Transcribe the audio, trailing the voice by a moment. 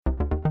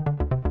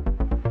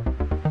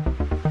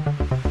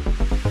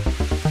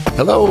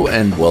Hello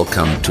and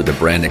welcome to the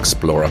Brand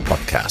Explorer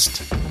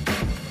podcast.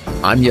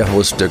 I'm your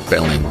host, Dirk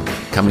Belling,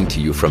 coming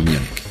to you from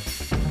Munich.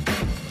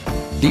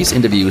 These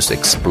interviews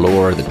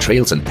explore the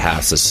trails and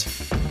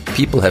paths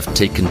people have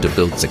taken to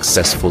build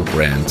successful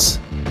brands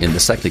in the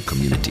cycling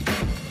community.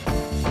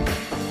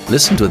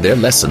 Listen to their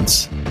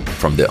lessons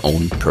from their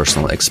own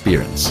personal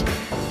experience.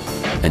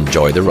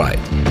 Enjoy the ride.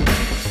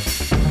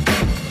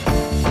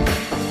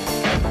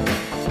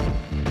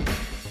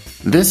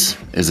 This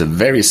is a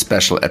very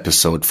special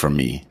episode for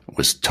me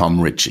with Tom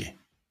Ritchey.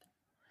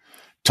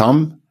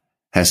 Tom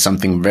has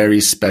something very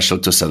special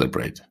to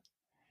celebrate.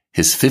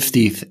 His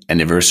 50th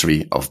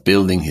anniversary of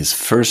building his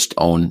first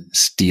own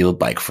steel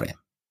bike frame.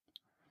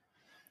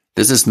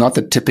 This is not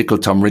the typical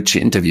Tom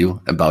Ritchey interview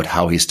about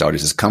how he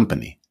started his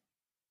company.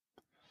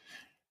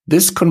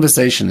 This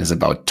conversation is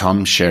about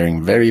Tom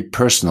sharing very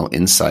personal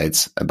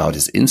insights about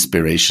his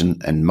inspiration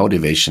and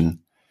motivation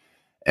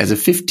as a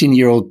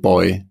 15-year-old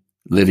boy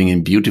living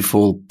in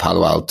beautiful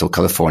Palo Alto,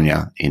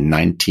 California in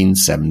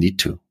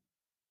 1972.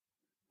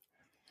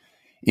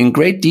 In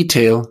great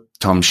detail,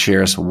 Tom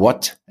shares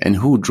what and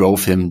who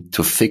drove him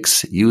to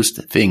fix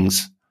used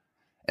things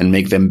and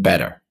make them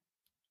better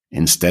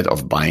instead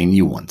of buying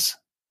new ones.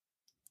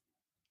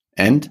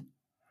 And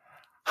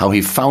how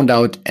he found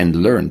out and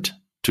learned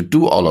to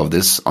do all of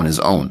this on his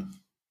own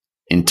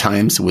in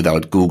times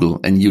without Google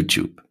and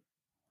YouTube.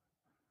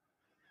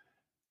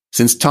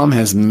 Since Tom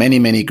has many,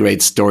 many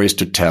great stories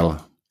to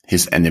tell,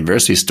 his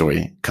anniversary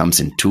story comes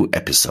in 2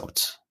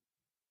 episodes.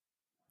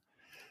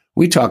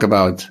 We talk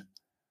about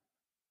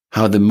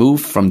how the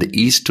move from the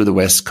East to the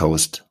West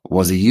Coast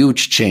was a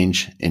huge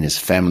change in his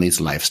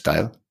family's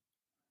lifestyle,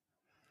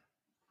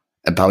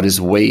 about his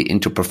way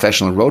into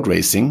professional road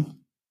racing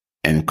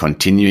and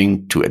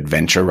continuing to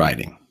adventure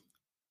riding,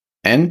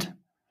 and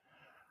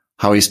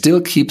how he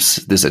still keeps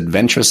this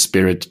adventurous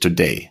spirit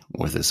today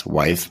with his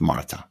wife,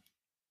 Martha.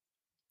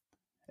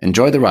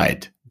 Enjoy the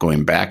ride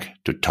going back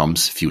to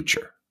Tom's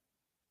future.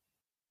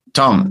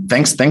 Tom,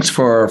 thanks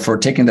for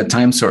taking the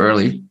time so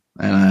early.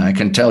 And I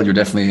can tell you're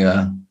definitely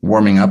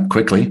warming up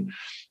quickly,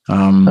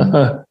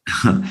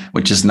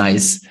 which is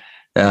nice.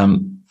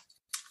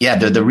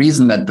 The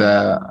reason that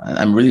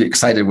I'm really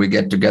excited we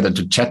get together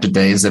to chat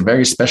today is a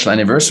very special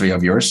anniversary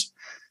of yours.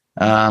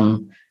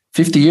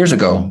 50 years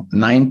ago,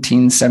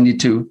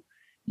 1972,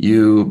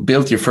 you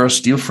built your first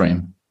steel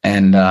frame.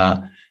 And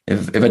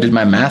if I did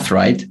my math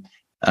right,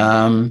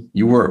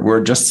 you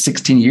were just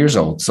 16 years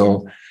old.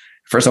 So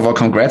first of all,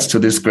 congrats to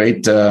this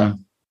great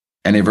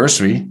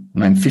anniversary,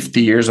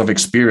 50 years of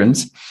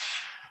experience.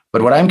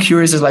 But what I'm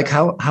curious is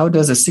how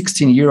does a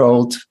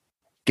 16-year-old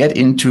get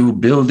into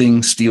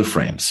building steel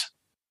frames,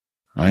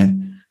 right?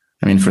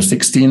 I mean, for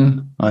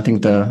 16, I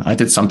think I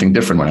did something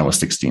different when I was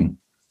 16.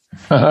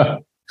 Yeah,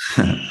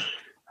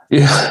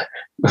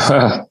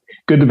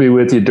 good to be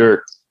with you,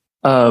 Dirk.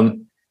 I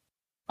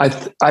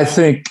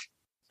think,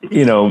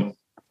 any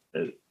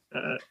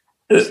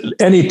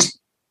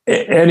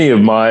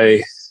of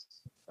my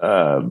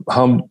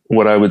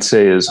what I would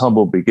say is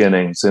humble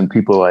beginnings and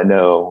people I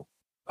know,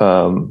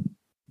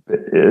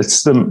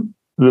 it's the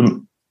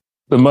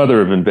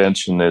mother of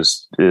invention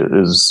is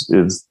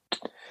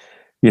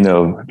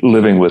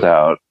living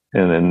without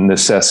and a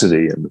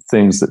necessity and the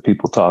things that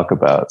people talk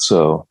about.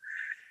 So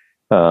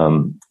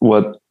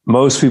what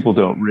most people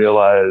don't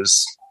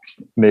realize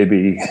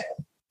maybe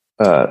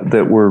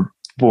that we're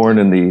born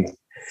in the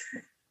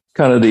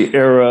kind of the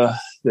era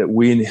that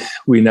we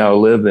now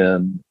live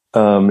in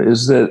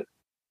is that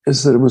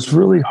it was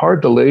really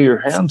hard to lay your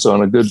hands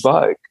on a good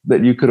bike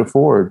that you could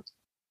afford.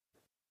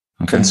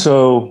 Okay. And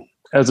so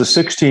as a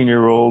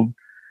 16-year-old,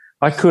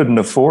 I couldn't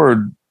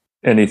afford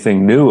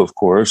anything new, of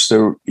course.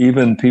 There were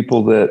even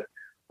people that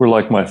were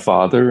like my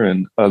father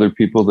and other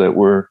people that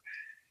were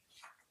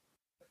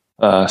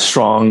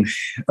strong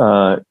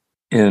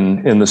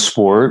in the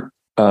sport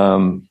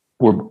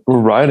were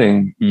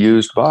riding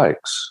used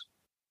bikes.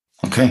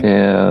 Okay.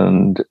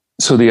 And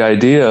so the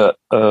idea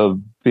of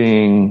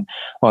being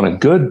on a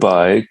good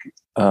bike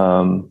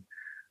was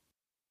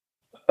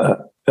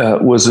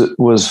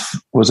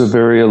a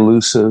very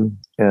elusive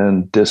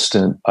and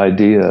distant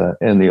idea.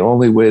 And the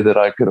only way that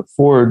I could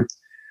afford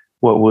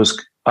what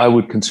I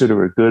would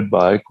consider a good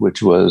bike,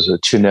 which was a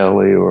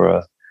Cinelli or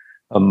a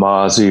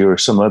Mazzi or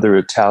some other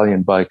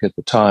Italian bike at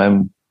the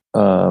time,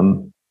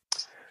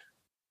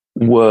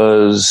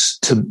 was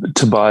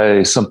to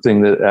buy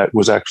something that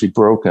was actually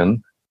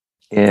broken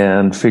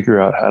and figure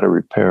out how to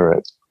repair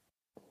it.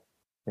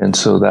 And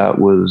so that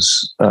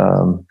was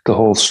the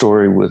whole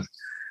story with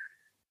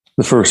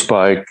the first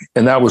bike.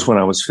 And that was when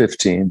I was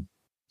 15.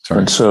 Sorry.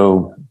 And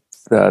so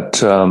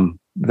that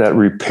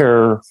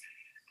repairing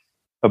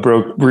a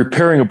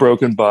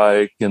broken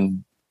bike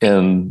and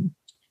kind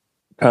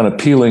of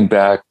peeling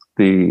back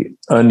the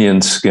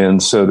onion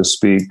skin, so to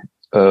speak,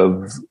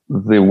 of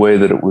the way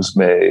that it was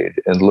made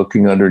and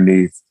looking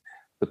underneath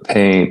the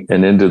paint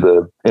and into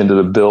the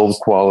build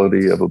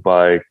quality of a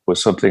bike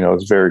was something I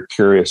was very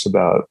curious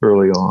about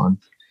early on.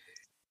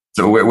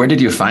 So where did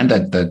you find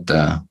that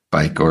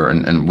bike,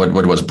 and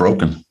what was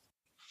broken?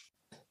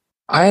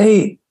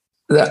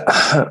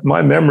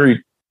 My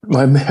memory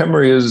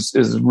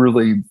is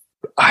really,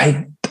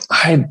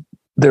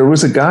 there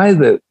was a guy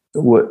that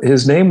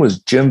his name was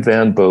Jim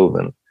Van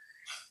Boven,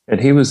 and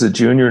he was the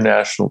junior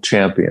national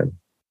champion.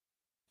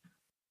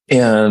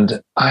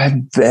 And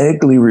I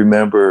vaguely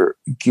remember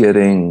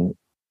getting,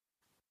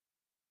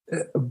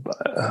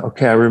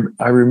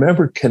 I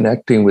remember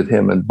connecting with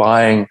him and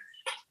buying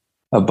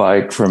a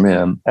bike from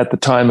him. At the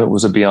time, it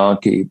was a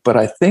Bianchi, but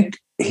I think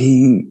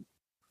he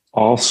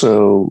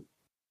also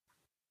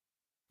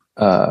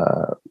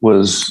I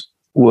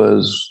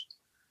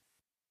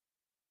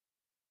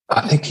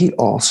think he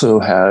also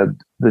had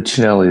the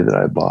Cinelli that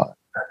I bought.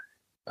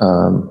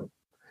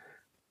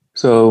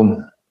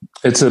 So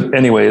it's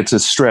a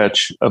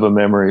stretch of a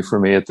memory for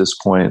me at this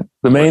point.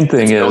 The main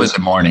thing is always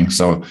the morning,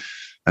 so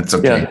that's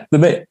okay.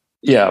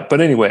 Yeah, but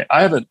anyway,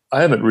 I haven't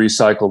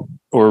recycled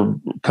or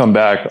come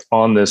back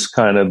on this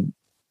kind of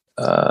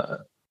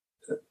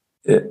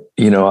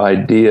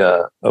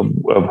idea of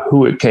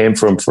who it came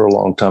from for a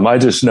long time. I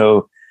just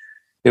know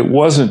it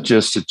wasn't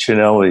just a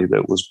Cinelli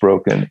that was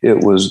broken;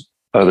 it was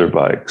other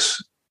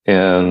bikes,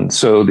 and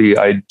so the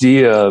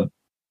idea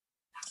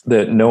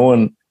that no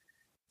one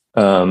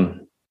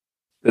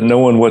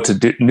knew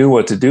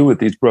what to do with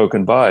these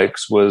broken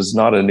bikes was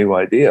not a new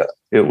idea.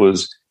 It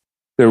was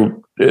there.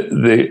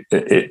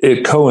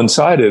 It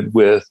coincided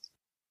with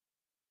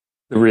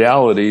the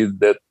reality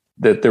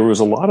that there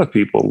was a lot of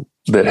people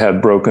that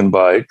had broken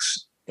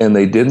bikes and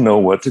they didn't know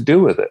what to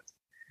do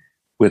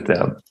with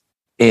them,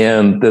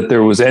 and that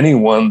there was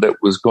anyone that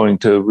was going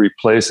to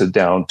replace a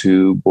down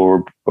tube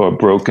or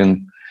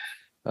broken.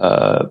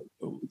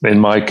 In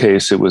my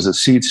case, it was a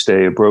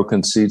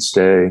broken seat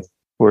stay,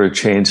 or a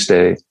chain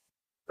stay.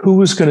 Who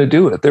was going to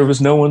do it? There was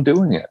no one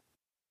doing it,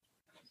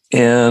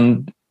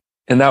 and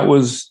that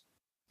was,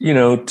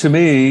 to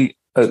me,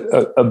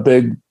 a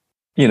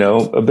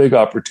big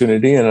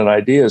opportunity and an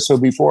idea. So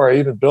before I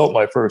even built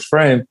my first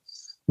frame,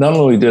 not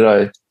only did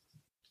I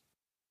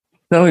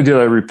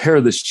repair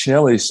this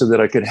Cinelli so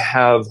that I could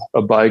have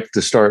a bike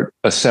to start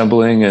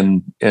assembling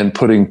and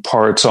putting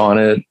parts on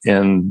it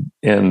and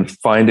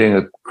finding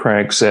a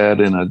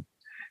crankset and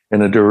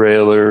a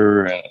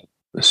derailleur and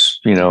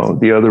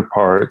the other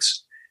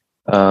parts.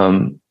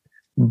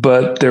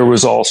 But there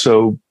was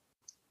also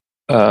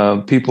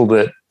people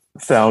that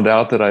found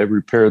out that I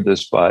repaired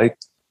this bike,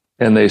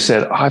 and they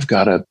said, "I've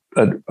got a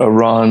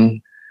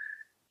Ron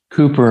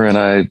Cooper, and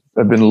I've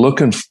been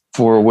looking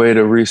for a way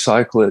to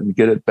recycle it and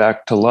get it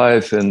back to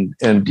life. And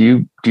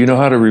do you know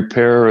how to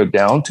repair a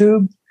down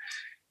tube?"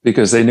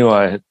 Because they knew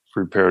I had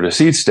repaired a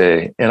seat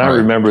stay. And I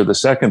remember the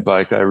second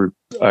bike I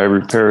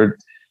repaired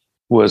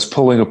was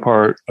pulling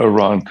apart a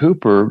Ron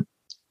Cooper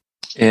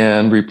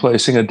and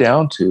replacing a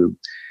down tube.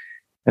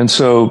 And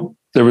so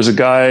there was a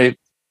guy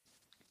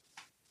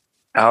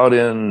out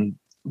in,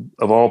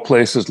 of all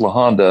places, La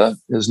Honda.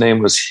 His name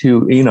was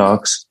Hugh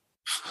Enox,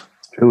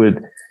 who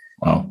had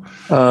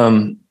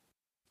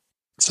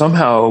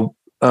somehow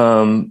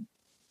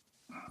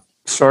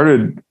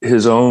started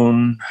his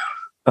own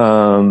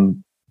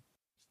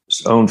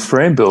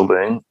frame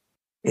building,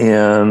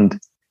 and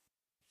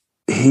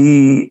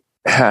he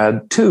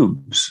had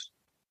tubes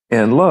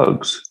and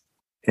lugs,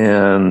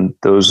 and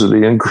those are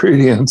the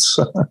ingredients.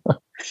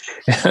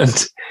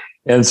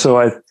 and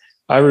so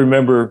I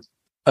remember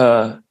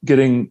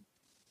getting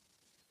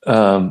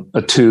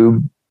a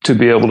tube to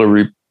be able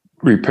to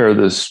repair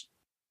this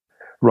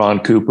Ron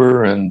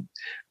Cooper and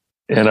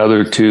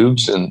other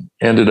tubes, and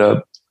ended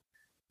up,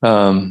 at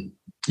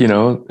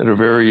a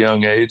very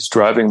young age,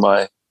 driving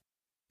my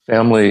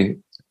family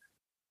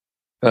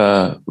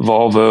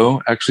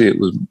Volvo. Actually,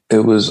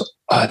 it was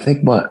I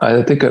think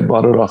I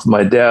bought it off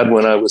my dad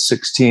when I was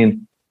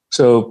 16.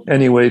 So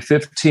anyway,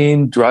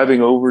 15,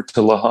 driving over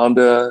to La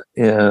Honda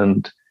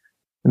and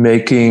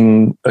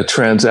making a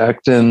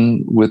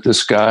Transactin with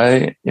this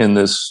guy in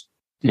this,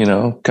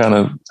 kind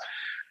of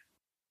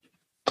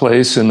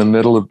place in the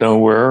middle of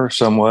nowhere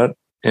somewhat,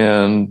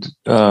 and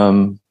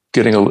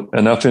getting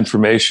enough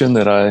information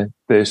that I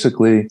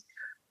basically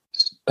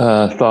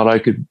thought I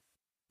could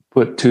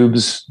put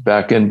tubes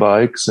back in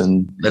bikes.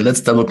 And let's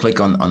double click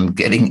on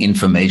getting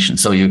information.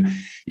 So you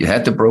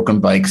had the broken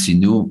bikes, you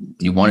knew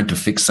you wanted to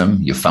fix them,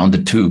 you found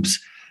the tubes,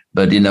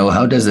 but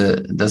how does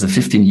a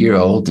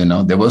 15-year-old,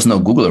 there was no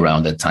Google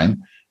around that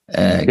time,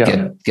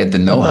 get the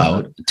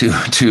know-how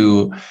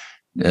to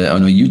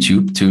on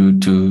YouTube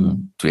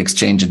to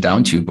exchange a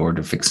down tube or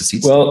to fix a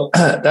seat. Well,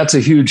 that's a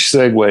huge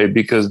segue,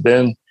 because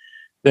then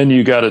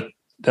I got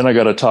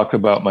to talk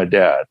about my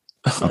dad.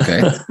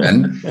 Okay,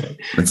 then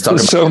let's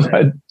talk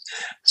about.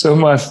 So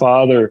my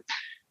father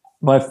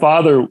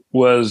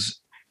was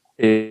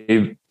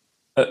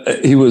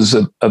he was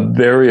a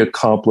very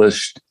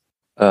accomplished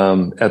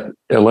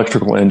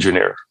electrical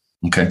engineer.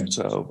 Okay,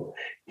 so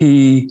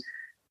he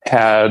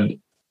had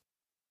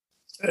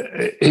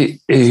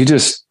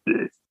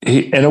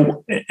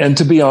and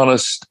to be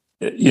honest,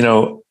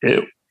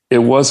 it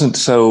wasn't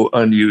so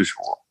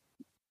unusual,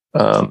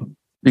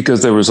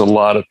 because there was a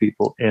lot of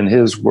people in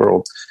his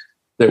world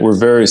that were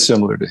very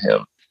similar to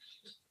him.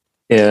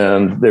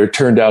 And there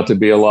turned out to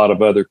be a lot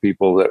of other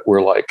people that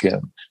were like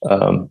him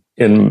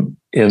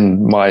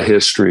in my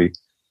history.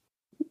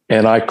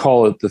 And I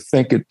call it the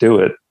think it, do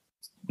it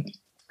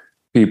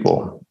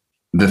people.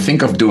 The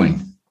think of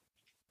doing.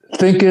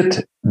 Think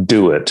it,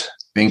 do it.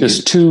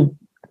 Just two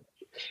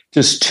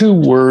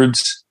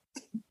words,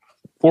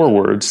 4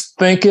 words.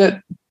 Think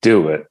it,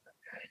 do it.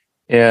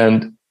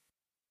 And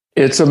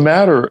it's a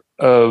matter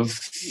of,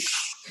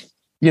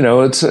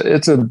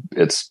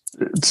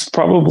 it's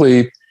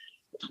probably,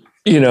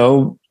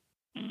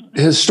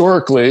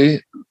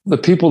 historically the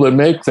people that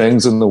make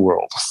things in the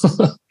world.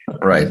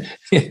 Right.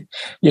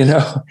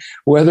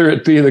 Whether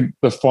it be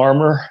the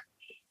farmer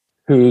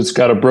who's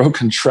got a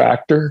broken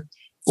tractor,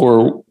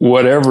 or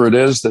whatever it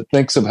is that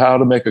thinks of how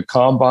to make a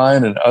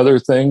combine and other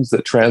things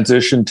that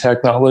transition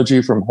technology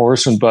from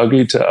horse and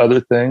buggy to other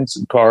things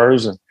and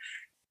cars.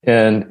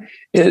 And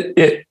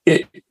it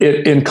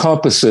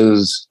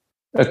encompasses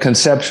a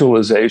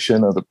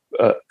conceptualization of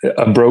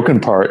a broken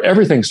part.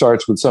 Everything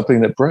starts with something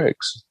that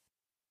breaks.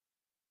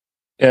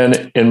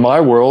 And in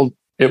my world,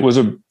 I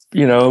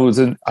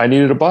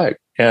needed a bike,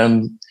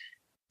 and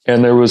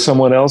there was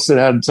someone else that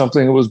had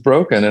something that was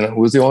broken, and it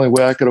was the only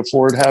way I could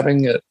afford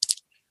having it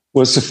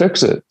was to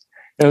fix it.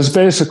 And it was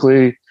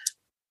basically,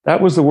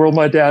 that was the world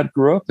my dad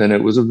grew up in.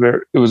 It was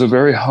a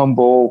very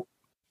humble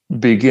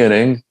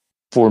beginning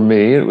for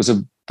me. It was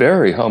a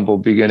very humble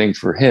beginning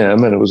for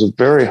him, and it was a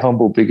very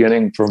humble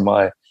beginning for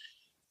my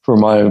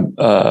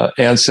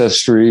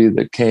ancestry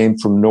that came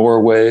from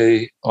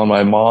Norway on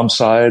my mom's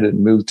side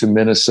and moved to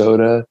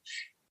Minnesota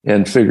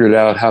and figured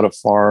out how to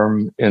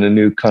farm in a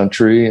new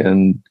country.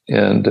 I'm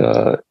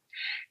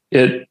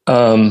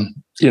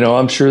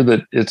sure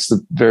that it's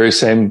the very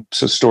same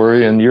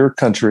story in your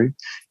country,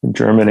 in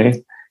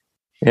Germany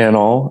and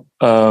all.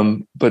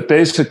 But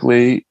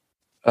basically,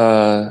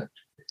 there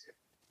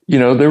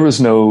was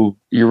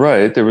you're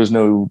right, there was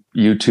no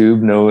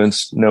YouTube, no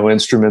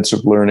instruments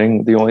of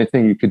learning. The only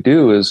thing you could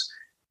do is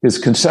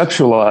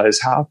conceptualize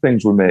how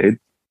things were made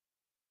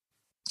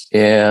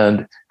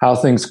and how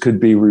things could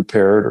be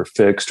repaired or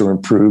fixed or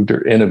improved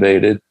or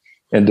innovated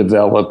and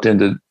developed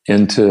into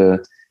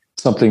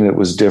something that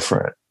was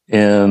different.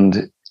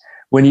 And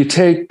when you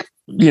take,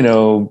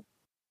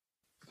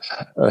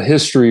 a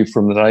history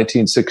from the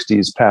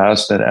 1960s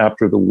past and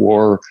after the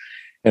war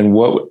and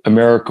what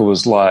America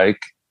was like,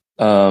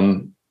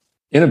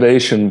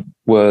 innovation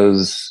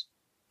was,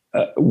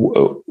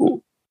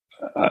 we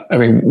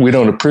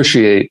don't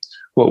appreciate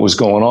what was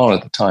going on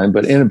at the time,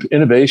 but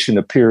innovation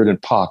appeared in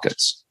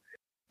pockets.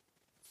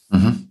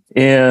 Mm-hmm.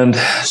 And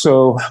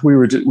so we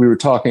were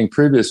talking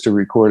previous to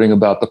recording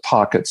about the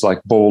pockets,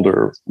 like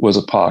Boulder was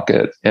a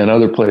pocket and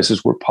other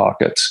places were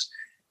pockets,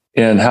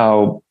 and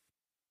how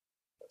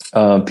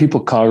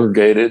people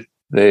congregated.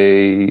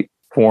 They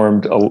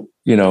formed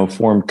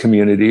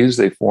communities.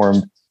 They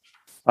formed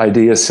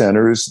idea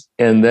centers,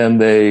 and then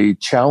they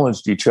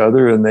challenged each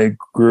other, and they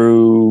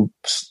grew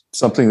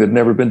something that had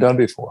never been done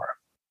before.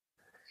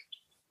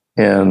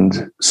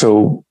 And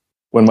so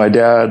when my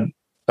dad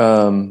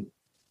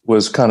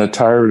was kind of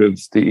tired of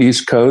the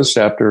East Coast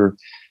after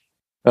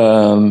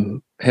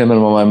him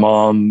and my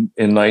mom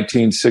in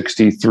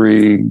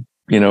 1963,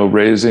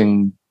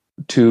 raising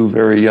 2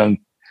 very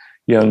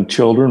young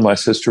children, my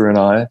sister and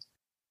I,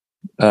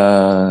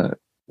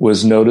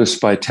 was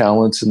noticed by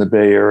talents in the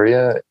Bay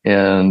Area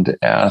and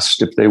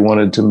asked if they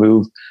wanted to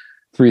move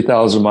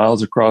 3,000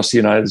 miles across the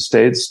United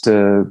States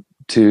to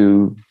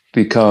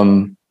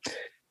become,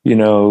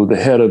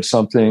 the head of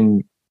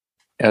something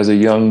as a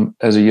young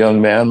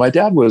man. My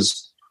dad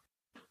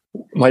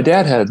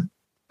had,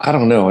 I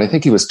don't know, I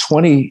think he was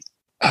 20.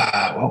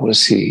 What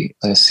was he?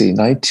 Let's see,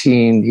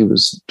 19. He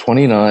was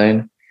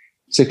 29,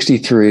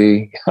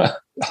 63.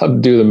 I'll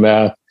do the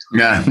math.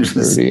 Yeah.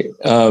 30.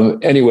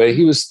 Anyway,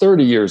 he was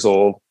 30 years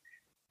old.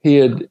 He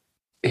had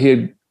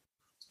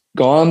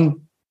gone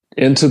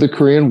into the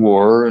Korean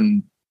War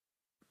and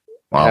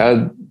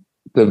had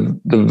the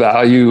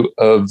value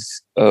of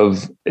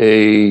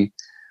he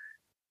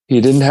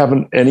didn't have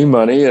any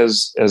money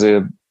as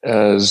a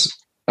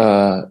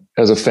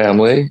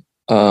family.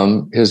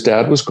 His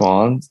dad was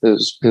gone.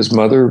 His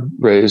mother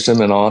raised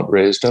him and aunt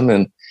raised him,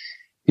 and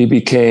he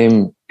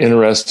became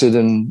interested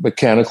in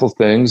mechanical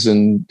things.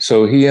 And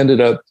so he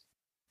ended up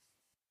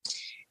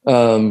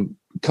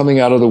coming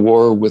out of the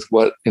war with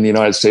what in the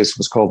United States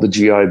was called the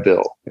GI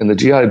Bill. And the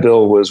GI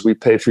Bill was, we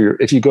pay for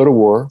if you go to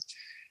war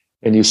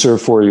and you serve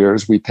 4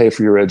 years, we pay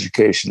for your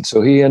education.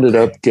 So he ended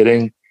up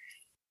getting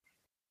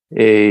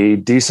a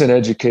decent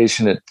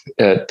education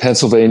at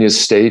Pennsylvania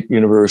State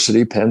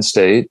University, Penn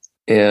State,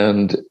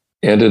 and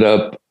ended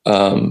up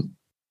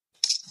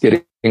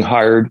getting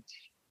hired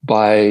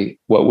by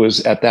what was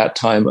at that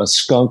time a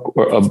skunk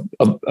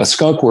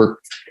work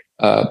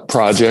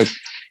project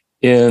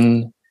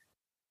in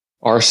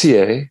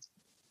RCA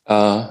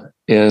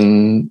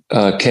in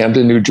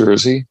Camden, New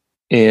Jersey.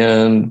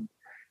 And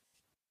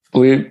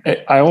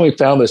I only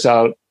found this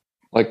out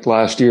like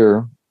last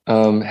year,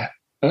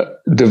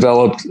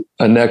 developed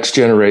a next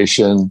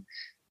generation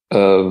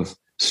of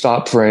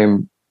stop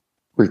frame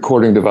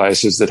recording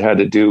devices that had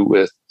to do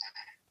with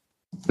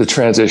the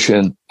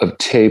transition of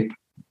tape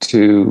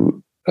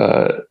to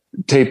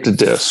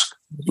disc,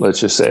 let's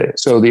just say.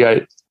 So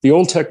the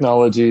old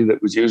technology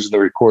that was used in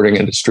the recording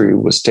industry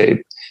was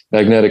tape,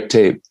 magnetic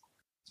tape.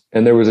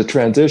 And there was a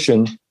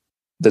transition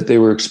that they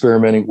were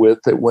experimenting with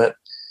that went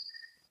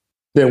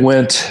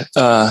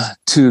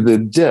to the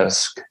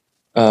disc,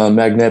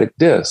 magnetic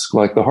disc,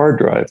 like the hard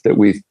drive that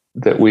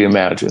we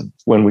imagine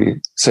when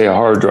we say a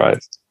hard drive.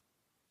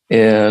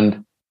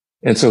 And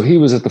so he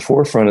was at the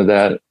forefront of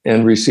that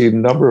and received a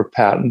number of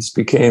patents,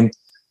 became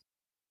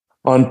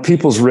on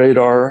people's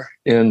radar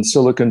in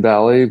Silicon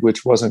Valley,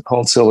 which wasn't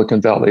called Silicon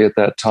Valley at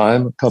that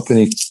time, a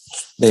company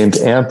named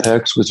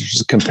Ampex, which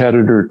is a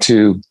competitor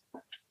to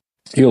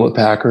Hewlett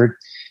Packard,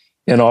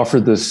 and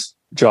offered this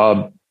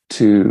job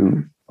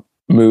to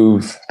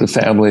move the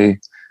family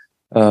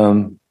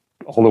all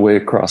the way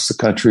across the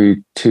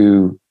country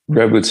to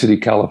Redwood City,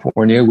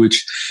 California,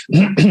 which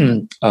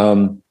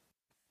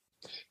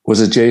was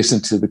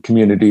adjacent to the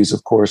communities,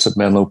 of course, of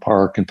Menlo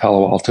Park and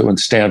Palo Alto and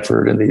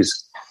Stanford and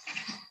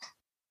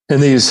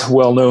these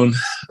well-known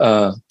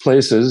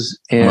places.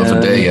 And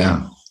well, today,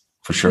 yeah,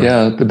 for sure.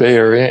 Yeah, the Bay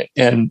Area,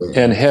 and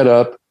head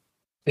up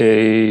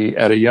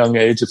at a young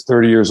age of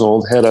 30 years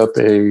old, head up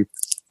a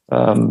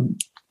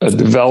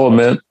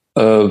development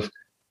of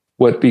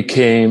what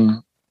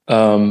became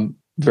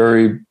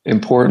very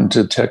important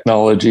to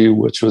technology,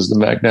 which was the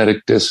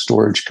magnetic disk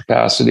storage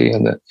capacity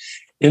and the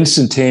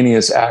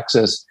instantaneous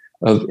access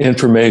of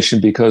information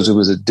because it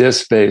was a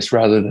disk base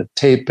rather than a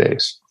tape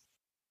base.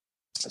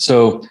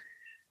 So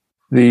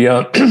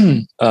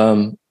when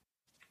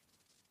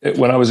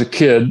I was a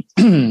kid,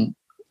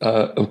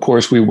 of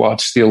course, we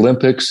watched the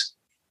Olympics,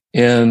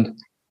 and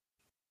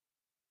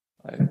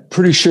I'm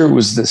pretty sure it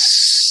was the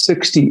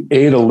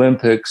 1968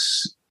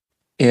 Olympics,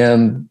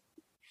 and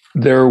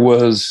there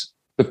was,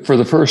 for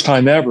the first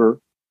time ever,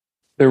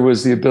 there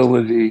was the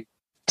ability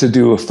to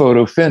do a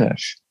photo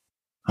finish.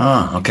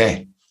 Oh,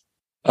 okay.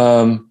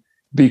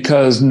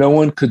 Because no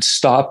one could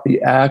stop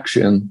the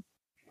action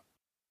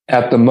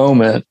at the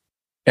moment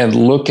and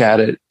look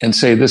at it and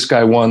say, this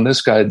guy won,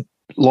 this guy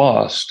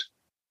lost.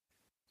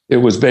 It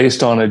was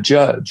based on a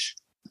judge.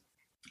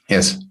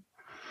 Yes.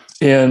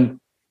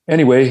 And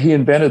anyway, he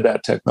invented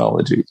that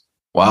technology.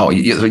 Wow.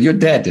 Your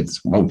dad did.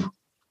 Whoa.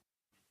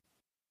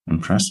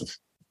 Impressive.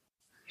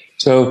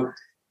 So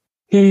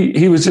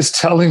he was just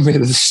telling me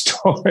the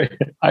story.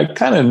 I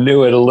kind of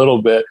knew it a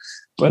little bit,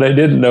 but I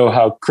didn't know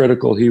how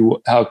critical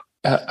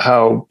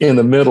how in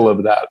the middle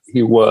of that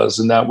he was,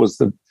 and that was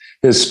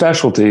his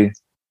specialty.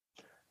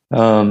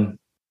 And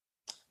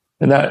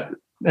that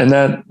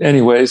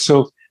anyway,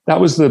 so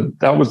that was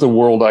the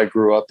world I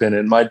grew up in.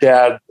 And my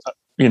dad,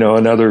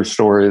 another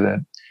story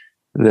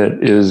that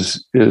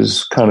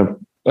is kind of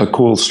a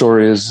cool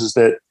story is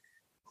that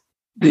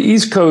the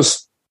East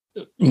Coast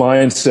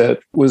mindset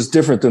was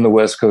different than the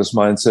West Coast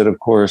mindset, of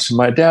course.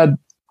 My dad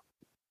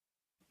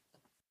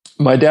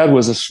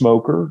was a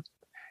smoker,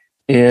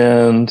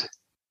 and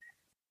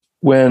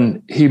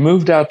when he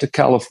moved out to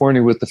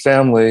California with the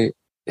family,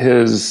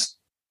 I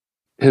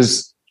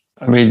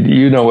mean,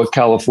 you know what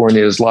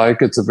California is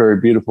like. It's a very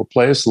beautiful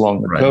place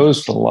along the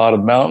coast, a lot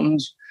of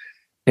mountains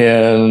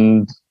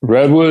and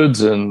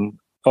redwoods and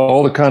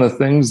all the kind of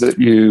things that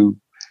you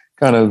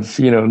kind of,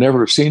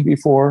 never seen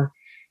before.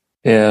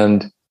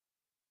 And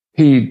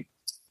he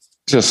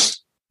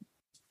just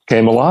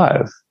came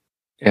alive,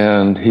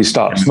 and he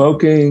stopped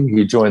smoking.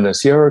 He joined the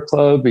Sierra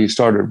Club. He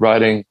started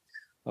riding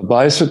a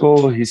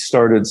bicycle. He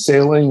started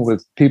sailing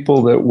with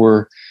people that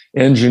were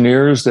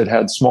engineers that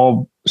had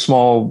small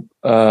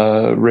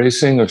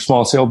racing or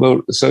small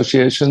sailboat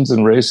associations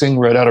and racing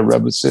right out of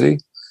Redwood City.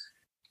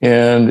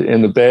 And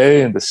in the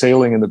Bay, and the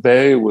sailing in the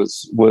Bay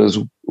was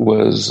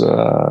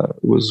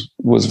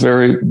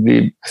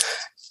very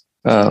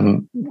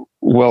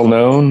well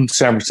known.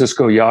 San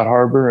Francisco Yacht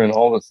Harbor and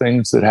all the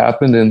things that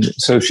happened in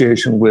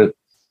association with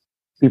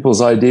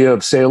people's idea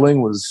of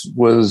sailing was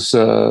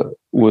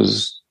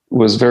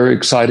very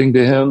exciting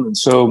to him. And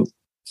so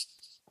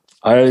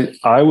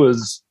I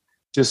was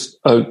just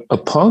a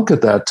punk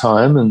at that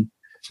time, and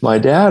my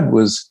dad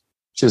was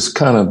just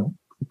kind of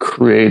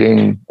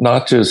creating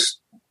not just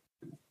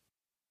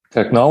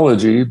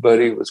technology, but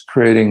he was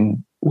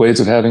creating ways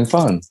of having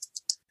fun.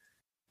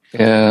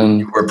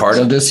 And you were part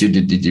of this.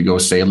 Did you go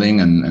sailing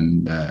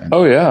and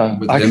oh yeah,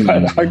 I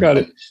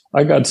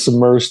got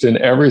submersed in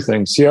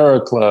everything.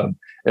 Sierra Club,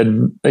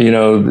 and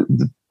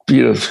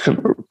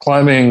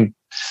climbing,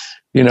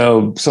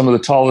 some of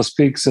the tallest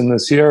peaks in the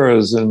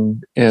Sierras,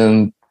 and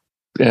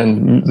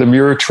the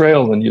Muir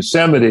Trail and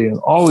Yosemite and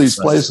all these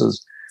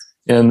places,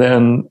 and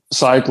then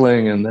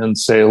cycling and then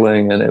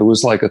sailing, and it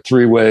was like a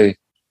three-way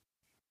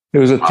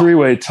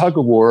tug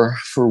of war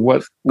for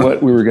what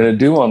we were going to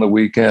do on the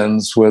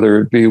weekends, whether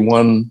it be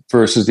one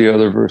versus the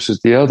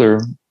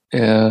other.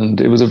 And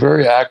it was a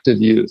very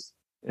active youth.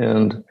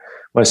 And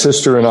my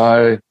sister and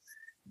I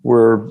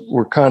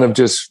were kind of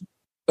just,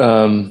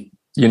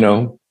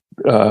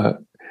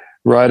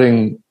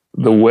 riding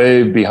the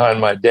wave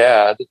behind my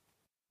dad.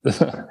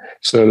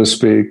 so to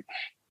speak.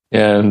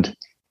 And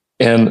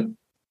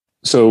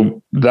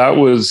so that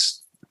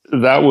was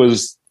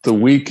the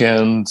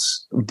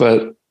weekends,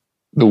 but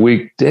the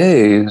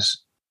weekdays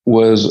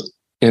was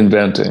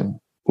inventing,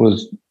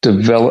 was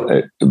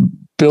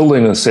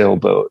building a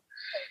sailboat,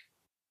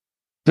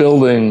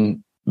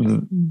 building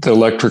the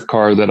electric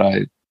car that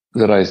I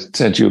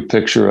sent you a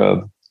picture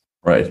of.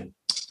 Right.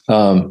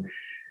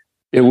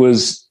 It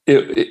was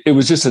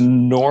just a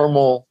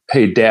normal,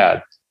 hey,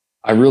 Dad,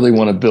 I really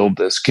want to build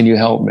this. Can you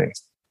help me?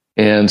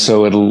 And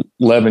so at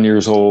 11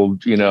 years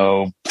old,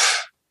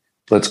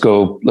 let's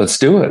go, let's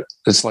do it.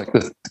 It's like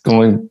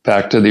going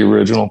back to the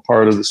original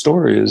part of the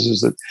story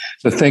is that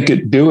the think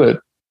it, do it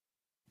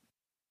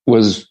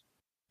was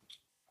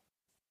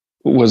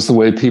the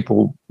way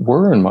people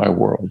were in my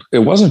world. It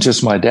wasn't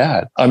just my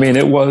dad. I mean,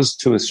 it was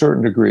to a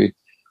certain degree,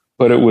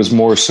 but it was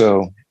more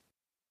so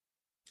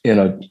in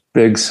a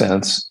big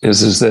sense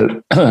is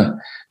that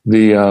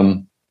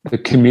the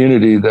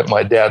community that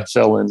my dad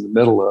fell in the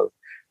middle of,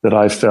 that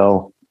I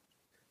fell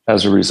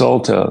as a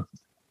result of,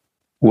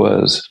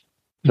 was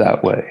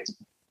that way.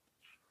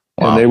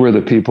 Wow. And they were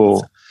the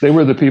people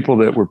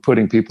that were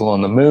putting people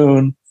on the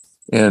moon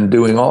and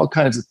doing all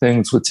kinds of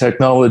things with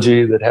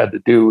technology that had to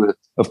do with,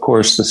 of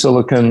course, the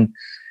silicon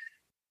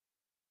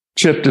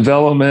chip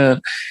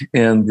development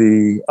and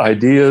the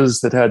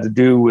ideas that had to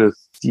do with,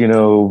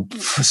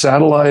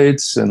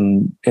 satellites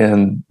and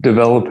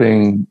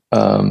developing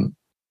a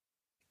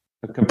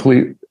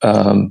complete,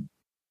 the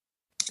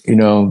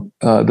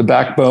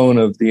backbone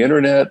of the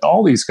internet,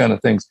 all these kind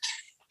of things.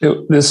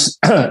 This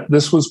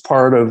was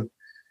part of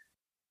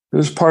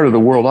the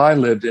world I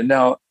lived in.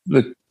 Now,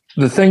 the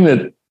thing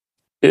that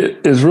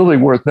is really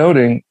worth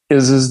noting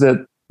is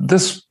that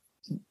this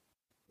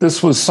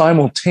was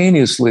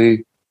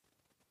simultaneously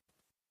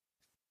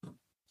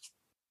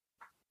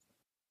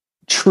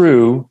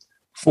true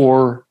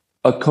for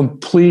a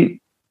complete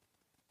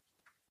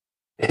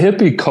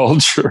hippie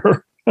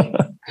culture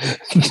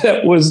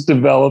that was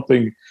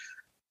developing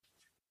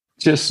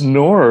just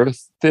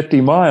north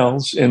 50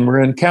 miles in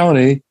Marin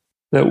County,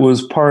 that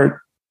was part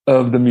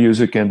of the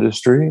music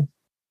industry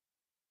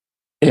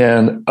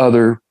and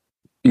other,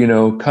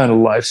 kind of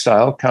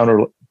lifestyle,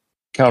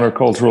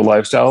 countercultural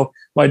lifestyle.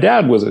 My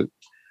dad was a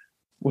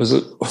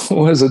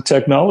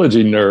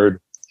technology nerd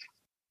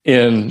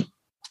in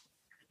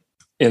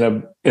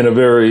a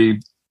very,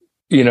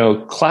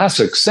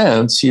 classic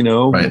sense,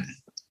 right,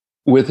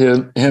 with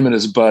him and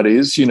his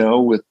buddies,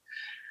 with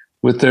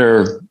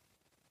their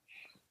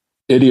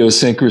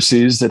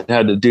idiosyncrasies that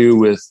had to do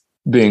with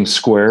being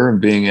square and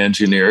being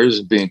engineers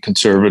and being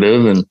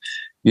conservative and,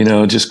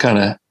 just kind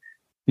of,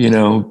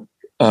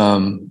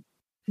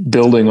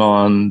 building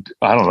on,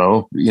 I don't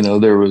know,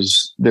 there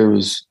was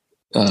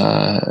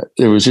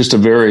just a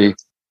very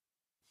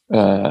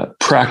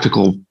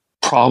practical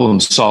problem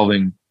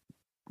solving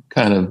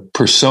kind of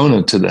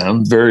persona to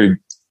them, very,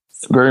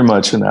 very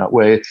much in that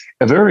way,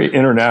 a very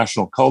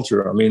international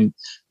culture. I mean,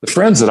 the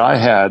friends that I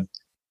had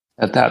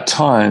at that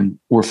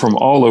time were from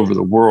all over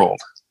the world.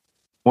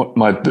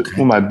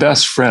 My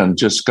best friend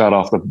just got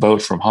off the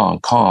boat from Hong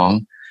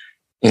Kong,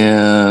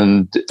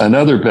 and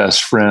another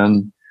best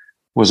friend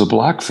was a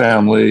Black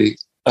family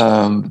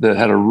that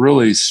had a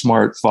really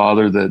smart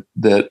father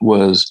that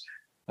was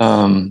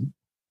an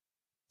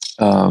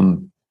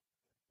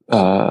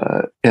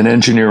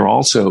engineer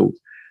also,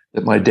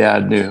 that my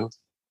dad knew,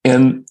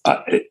 and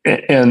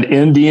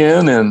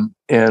Indian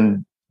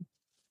and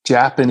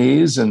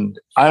Japanese, and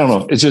I don't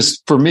know. It's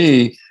just, for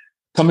me,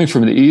 coming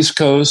from the East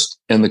Coast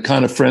and the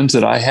kind of friends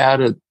that I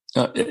had in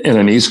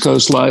an East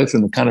Coast life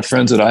and the kind of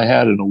friends that I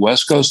had in a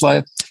West Coast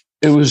life,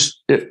 it was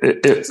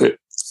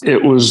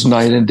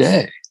night and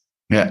day.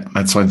 Yeah,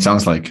 that's what it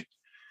sounds like.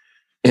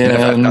 And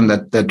I've done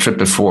that trip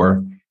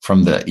before,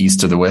 from the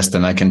east to the west,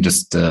 and I can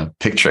just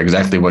picture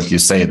exactly what you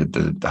say,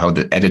 that how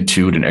the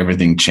attitude and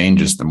everything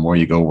changes the more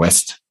you go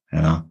west.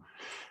 The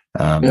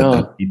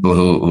people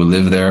who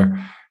live there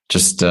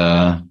just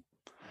have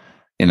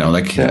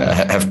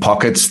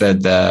pockets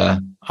that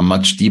are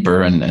much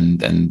deeper, and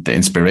the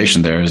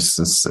inspiration there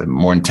is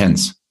more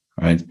intense,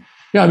 right?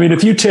 Yeah, I mean,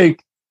 if you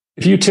take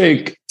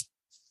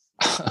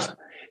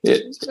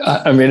it,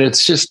 I mean,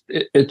 it's just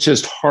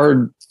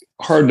hard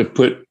to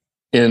put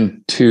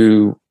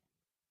into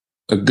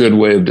a good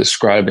way of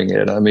describing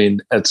it. I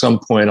mean, at some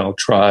point I'll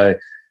try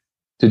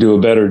to do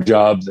a better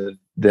job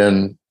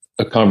than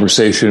a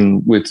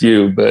conversation with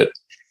you. But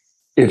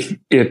if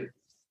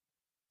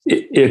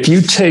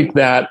you take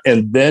that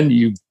and then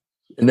you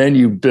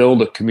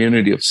build a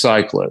community of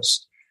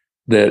cyclists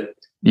that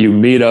you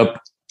meet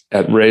up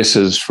at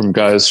races from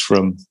guys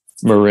from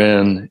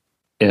Marin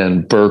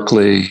and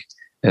Berkeley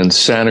and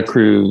Santa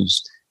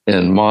Cruz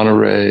and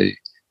Monterey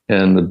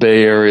and the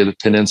Bay Area, the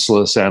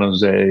Peninsula, San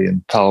Jose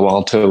and Palo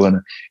Alto,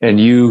 and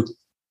you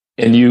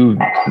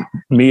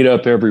meet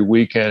up every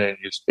weekend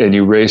and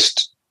you race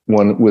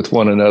with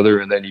one another,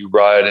 and then you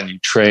ride and you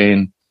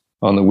train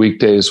on the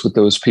weekdays with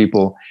those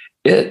people.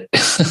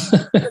 It's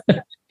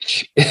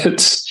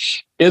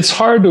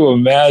hard to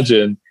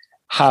imagine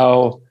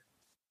how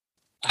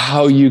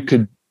how you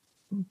could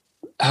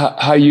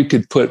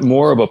put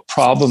more of a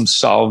problem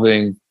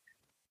solving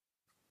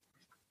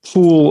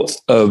pool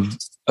of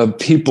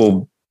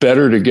people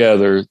better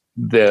together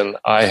than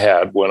I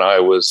had when I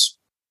was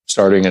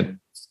starting at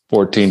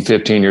 14,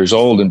 15 years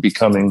old and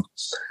becoming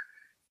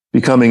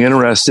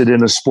interested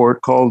in a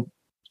sport called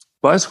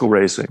bicycle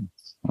racing.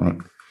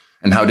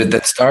 And how did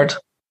that start?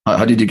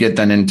 How did you get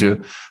then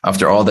into,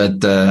 after all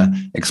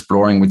that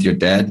exploring with your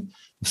dad,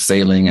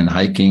 sailing and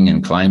hiking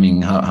and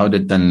climbing, how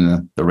did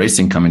then the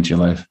racing come into your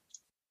life?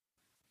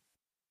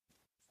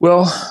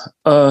 Well,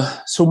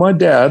 so my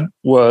dad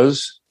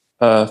was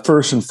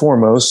first and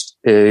foremost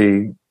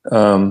an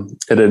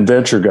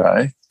adventure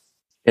guy,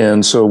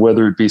 and so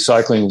whether it be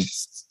cycling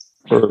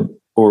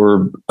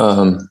or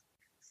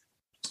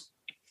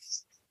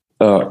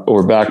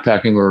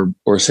backpacking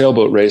or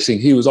sailboat racing,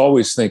 he was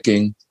always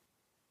thinking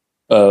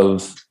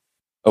of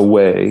a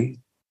way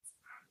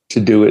to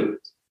do it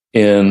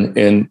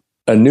in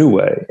a new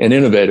way, an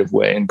innovative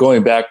way, and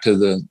going back to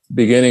the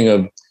beginning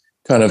of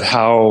kind of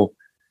how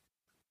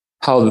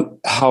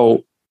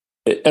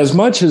as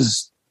much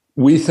as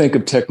we think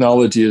of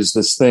technology as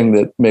this thing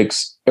that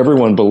makes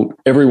everyone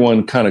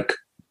kind of,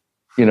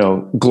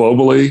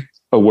 globally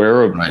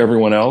aware of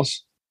everyone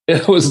else,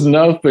 it was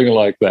nothing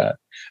like that.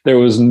 There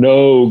was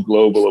no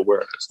global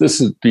awareness.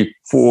 This is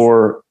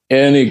before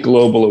any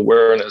global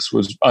awareness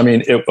was,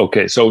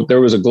 so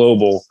there was a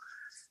global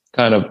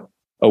kind of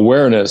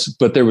awareness,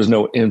 but there was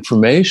no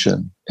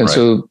information. And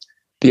so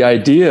the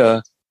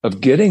idea of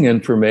getting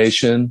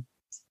information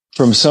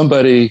from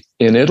somebody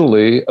in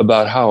Italy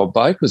about how a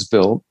bike was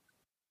built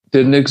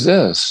didn't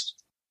exist.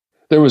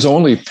 There was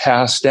only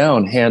passed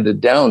down,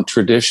 handed down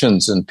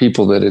traditions and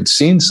people that had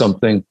seen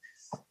something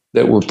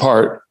that were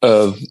part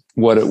of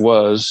what it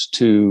was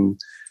to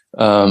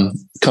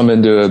come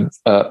into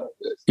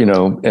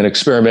an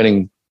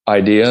experimenting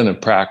idea and a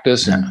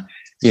practice. And,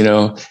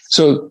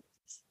 so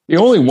the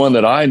only one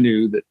that I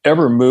knew that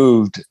ever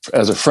moved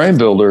as a frame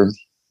builder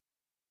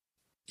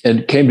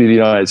and came to the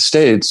United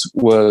States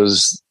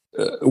was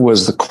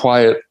the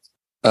quiet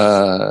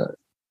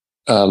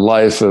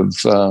life of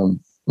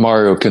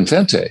Mario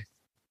Confente.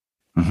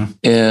 Mm-hmm.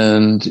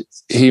 And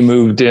he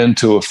moved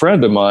into a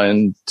friend of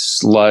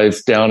mine's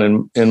life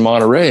down in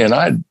Monterey, and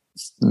I'd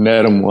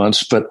met him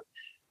once, but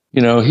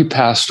he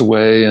passed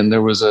away, and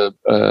there was a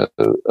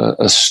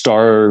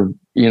star,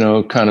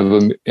 kind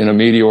of in a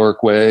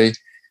meteoric way.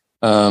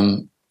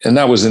 And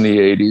that was in the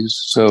 80s.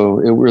 So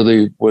it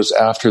really was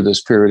after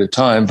this period of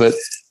time. But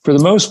for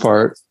the most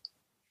part,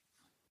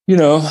 you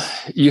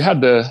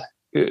had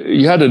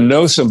to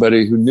know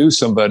somebody who knew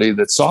somebody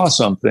that saw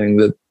something,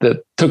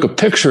 that took a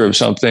picture of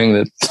something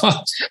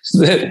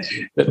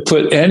that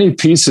put any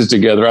pieces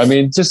together. I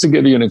mean, just to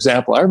give you an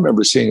example, I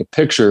remember seeing a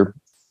picture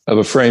of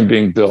a frame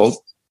being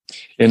built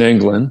in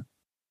England.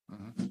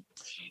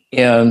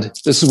 And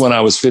this is when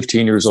I was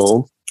 15 years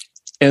old.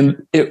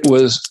 And it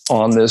was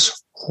on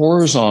this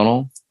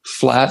horizontal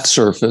flat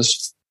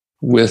surface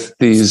with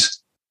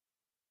these,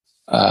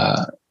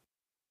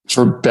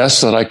 for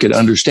best that I could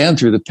understand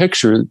through the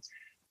picture,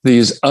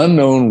 these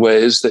unknown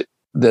ways that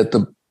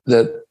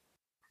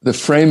the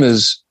frame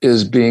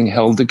is being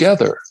held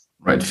together.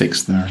 Right,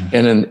 fixed there.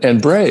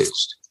 And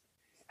brazed.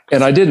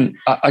 And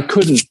I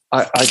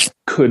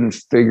couldn't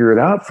figure it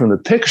out from the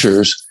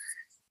pictures.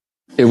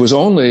 It was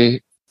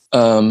only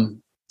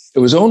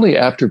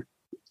after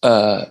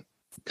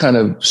kind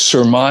of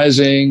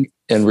surmising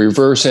and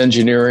reverse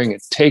engineering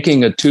and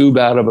taking a tube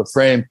out of a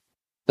frame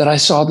that I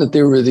saw that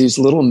there were these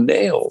little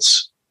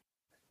nails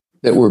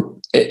that were.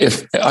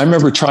 If I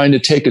remember trying to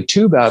take a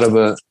tube out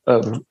of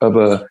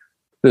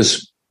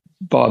this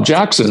Bob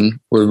Jackson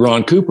or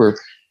Ron Cooper,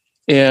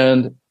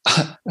 and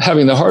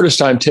having the hardest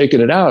time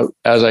taking it out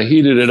as I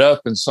heated it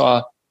up and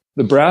saw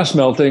the brass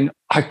melting,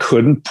 I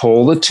couldn't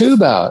pull the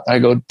tube out. I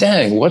go,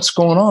 dang, what's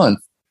going on?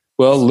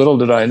 Well, little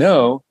did I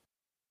know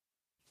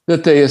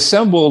that they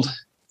assembled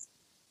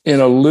in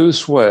a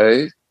loose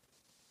way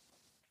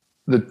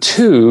the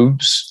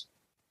tubes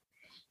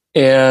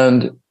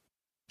and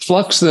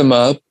fluxed them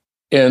up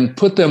and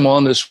put them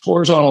on this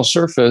horizontal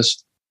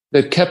surface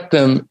that kept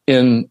them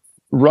in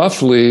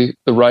roughly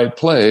the right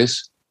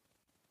place.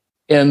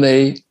 And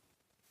they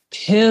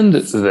pinned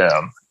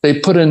them. They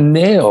put a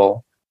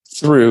nail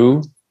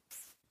through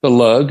the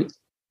lug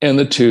and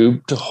the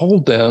tube to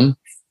hold them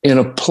in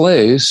a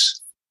place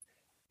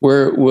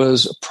where it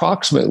was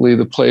approximately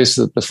the place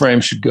that the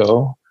frame should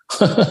go,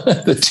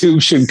 the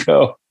tube should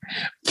go.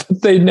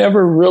 But they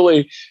never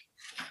really,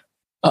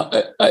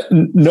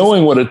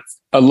 knowing what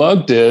a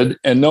lug did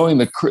and knowing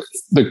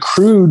the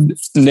crude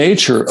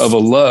nature of a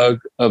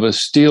lug, of a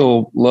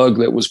steel lug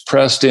that was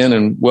pressed in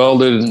and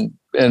welded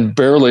and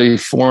barely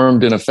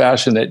formed in a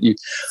fashion that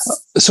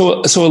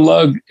so a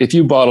lug, if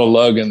you bought a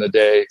lug in the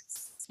day,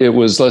 it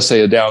was, let's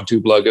say, a down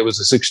tube lug. It was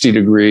a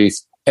 60-degree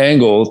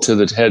angle to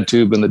the head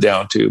tube and the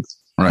down tube.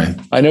 Right.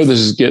 I know this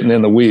is getting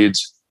in the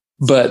weeds,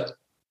 but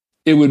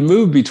it would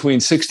move between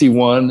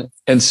 61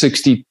 and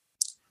 60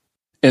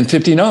 and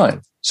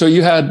 59. So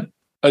you had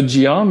a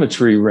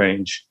geometry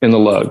range in the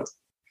lug.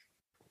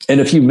 And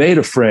if you made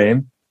a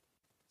frame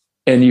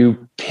and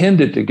you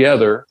pinned it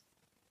together,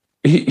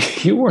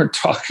 you weren't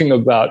talking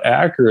about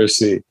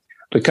accuracy,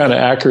 the kind of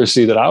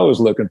accuracy that I was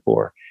looking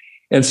for.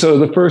 And so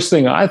the first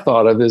thing I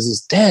thought of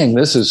is dang,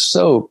 this is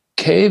so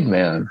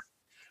caveman.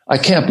 I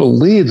can't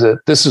believe that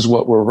this is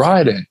what we're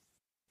riding.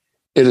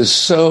 It is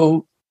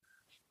so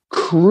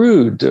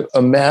crude to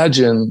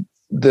imagine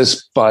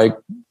this bike,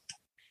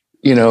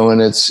 you know,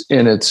 and it's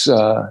in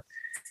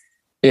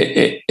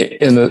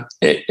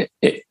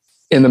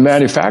the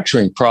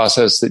manufacturing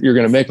process that you're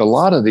going to make a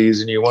lot of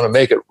these, and you want to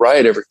make it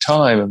right every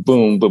time, and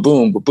boom, ba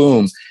boom, ba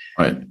boom.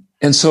 Right.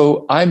 And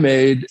so I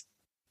made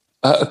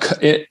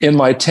in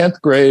my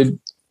 10th grade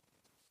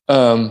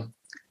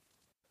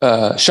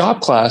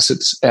shop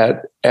class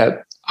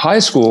at high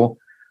school,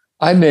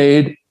 I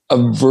made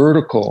a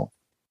vertical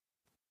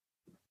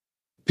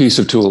piece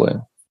of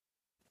tooling,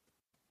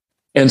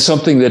 and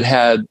something that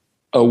had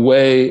a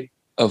way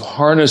of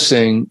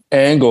harnessing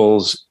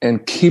angles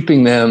and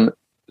keeping them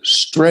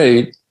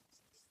straight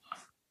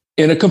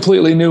in a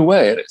completely new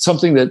way. And it's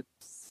something that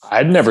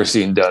I'd never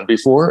seen done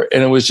before.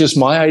 And it was just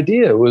my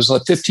idea. It was a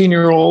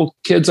 15-year-old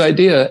kid's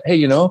idea. Hey,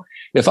 you know,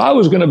 if I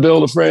was going to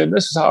build a frame,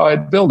 this is how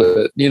I'd build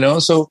it, you know?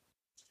 So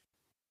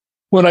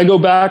when I go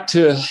back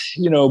to,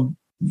 you know,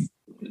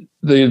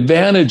 the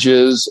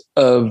advantages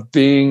of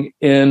being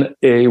in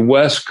a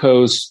West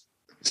Coast,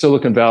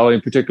 Silicon Valley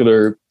in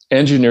particular,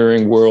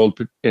 engineering world,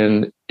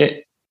 and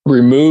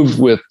removed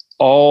with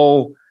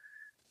all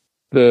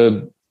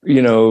the,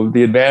 you know,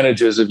 the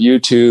advantages of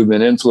YouTube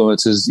and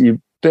influences,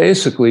 you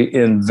basically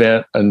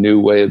invent a new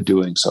way of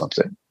doing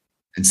something.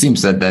 It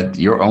seems that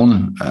your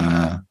own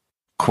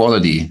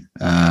quality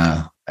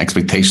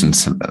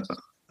expectations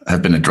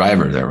have been a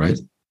driver there, right?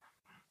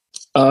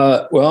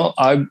 Well,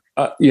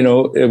 you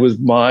know, it was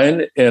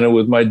mine, and it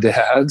was my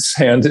dad's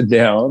handed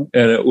down,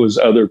 and it was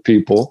other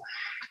people.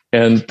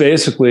 And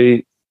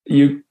basically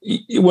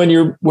when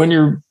you're,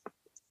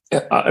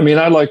 I mean,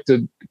 I like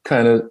to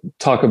kind of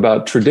talk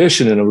about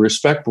tradition in a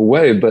respectful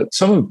way, but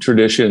some of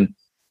tradition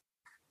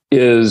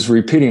is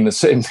repeating the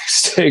same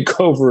mistake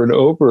over and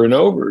over and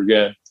over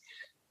again,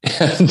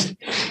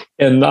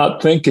 and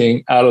not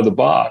thinking out of the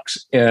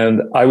box.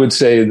 And I would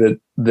say that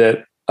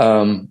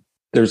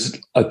there's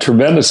a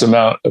tremendous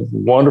amount of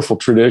wonderful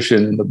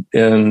tradition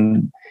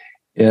that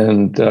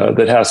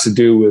has to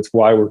do with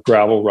why we're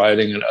gravel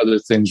riding and other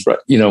things,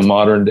 you know,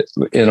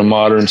 in a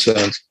modern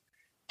sense.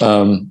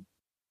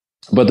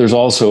 But there's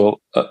also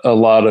a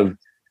lot of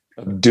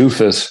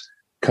doofus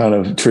kind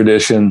of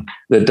tradition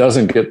that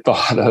doesn't get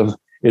thought of.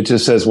 It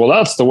just says, well,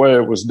 that's the way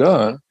it was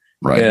done.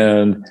 Right.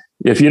 And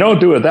if you don't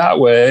do it that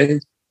way,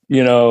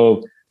 you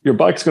know, your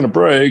bike's going to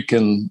break,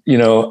 and, you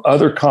know,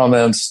 other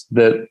comments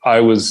that I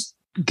was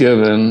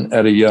given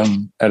at a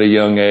young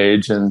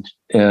age. And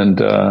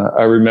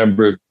I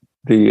remember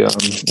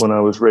when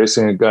I was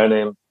racing, a guy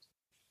named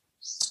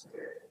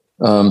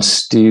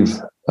Steve,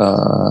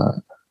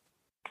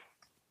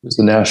 was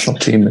the national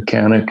team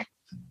mechanic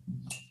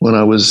when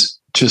I was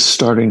just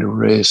starting to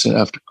race.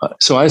 And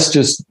so I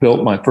just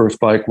built my first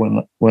bike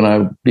when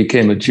I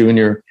became a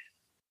junior.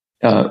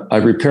 I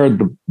repaired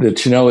the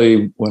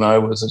Cinelli when I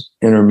was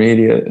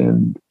intermediate,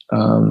 and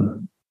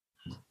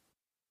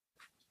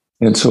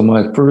so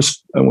my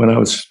first, when I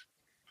was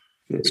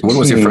 15, so what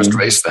was your first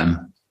race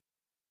then?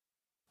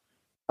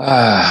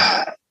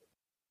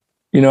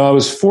 You know, I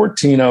was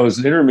 14. I was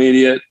an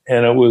intermediate,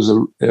 and it was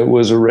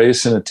a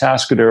race in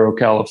Atascadero,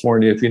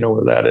 California, if you know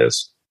where that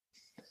is.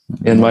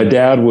 And my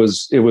dad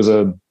it was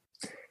a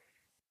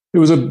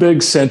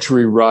big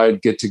Century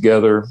ride get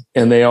together,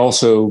 and they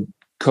also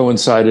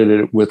coincided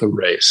it with a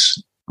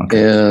race.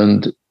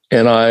 Okay.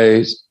 And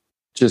I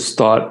just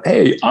thought,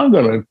 hey, I'm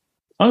gonna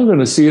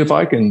see if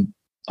I can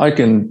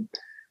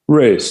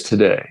race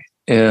today.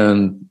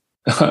 And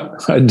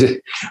I did.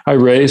 I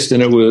raced,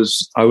 and I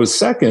was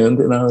second,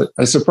 and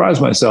I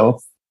surprised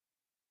myself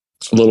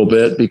a little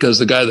bit, because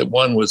the guy that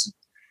won was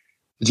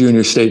the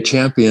junior state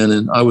champion,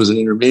 and I was an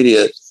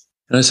intermediate.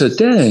 And I said,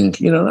 "Dang,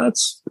 you know,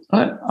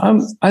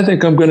 I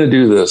think I'm going to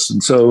do this."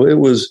 And so it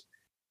was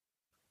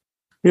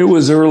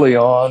early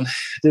on.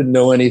 Didn't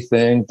know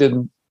anything.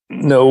 Didn't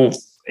know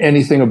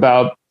anything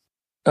about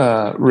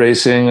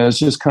racing. I was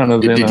just kind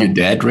of. Did your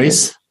dad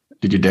race?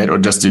 Did your dad, or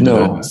just did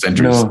the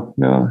centuries?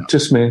 No,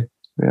 just me.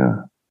 Yeah.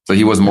 So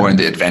he was more in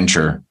the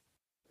adventure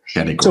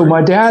category. So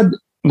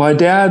my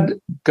dad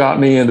got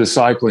me into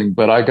cycling,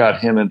 but I got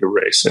him into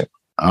racing.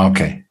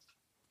 Okay.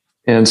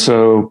 And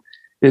so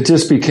it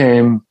just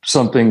became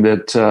something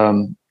that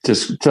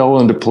just fell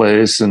into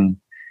place. And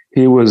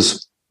he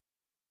was,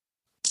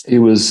 you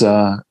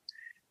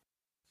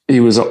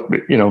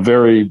know,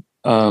 very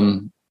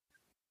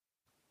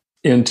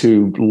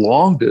into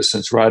long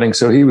distance riding.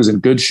 So he was in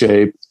good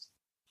shape,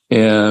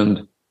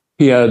 and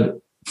he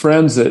had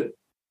friends that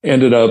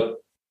ended up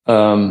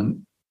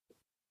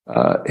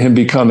him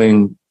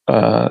becoming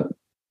a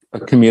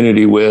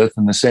community with,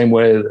 in the same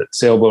way that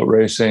sailboat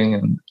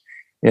racing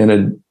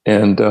and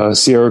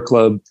Sierra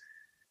Club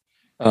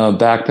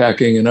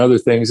backpacking and other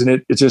things. And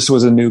it just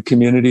was a new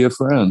community of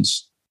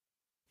friends.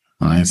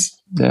 Nice.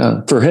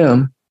 Yeah. For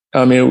him,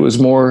 I mean, it was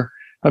more.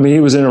 I mean, he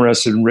was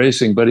interested in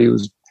racing, but he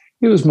was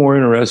more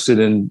interested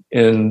in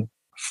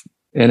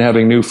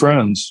having new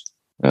friends,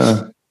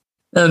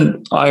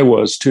 and I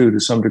was too to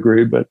some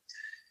degree, but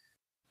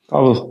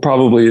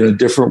probably in a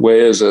different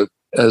way as a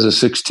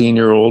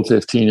 16-year-old,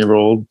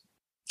 15-year-old.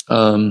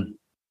 I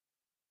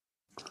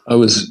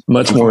was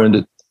much more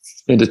into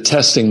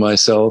testing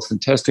myself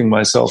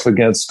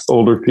against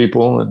older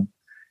people,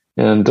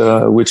 and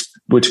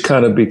which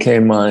kind of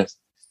became my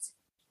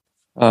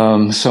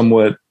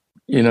somewhat,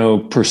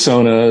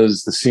 persona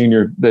as the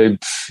senior. They,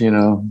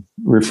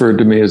 referred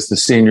to me as the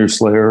senior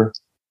slayer,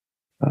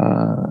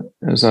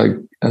 as I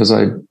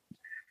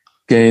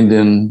gained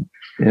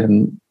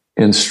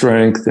in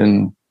strength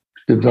and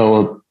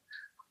developed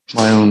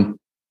my own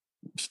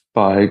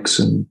bikes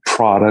and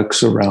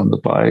products around the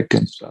bike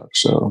and stuff.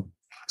 So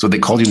they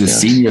called you the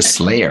senior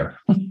slayer.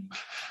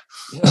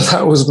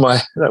 That was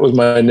my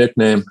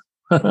nickname.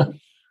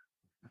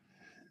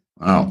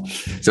 Wow.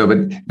 So,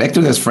 but back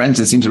to those friends,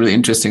 it seems really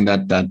interesting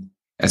that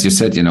as you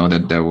said,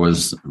 that there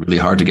was really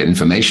hard to get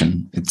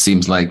information. It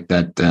seems like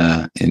that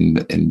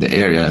in the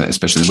area,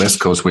 especially the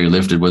West Coast where you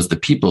lived, it was the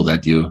people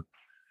that you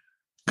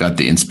got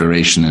the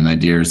inspiration and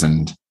ideas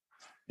and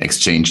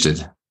exchanged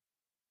it.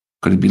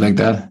 Could it be like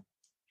that?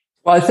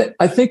 Well,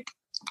 I think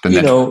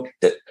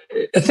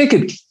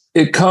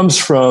it comes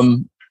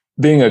from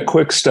being a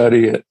quick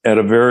study at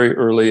a very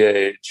early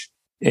age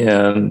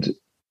and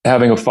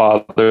having a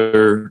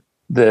father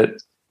that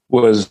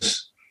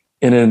was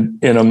in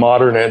a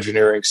modern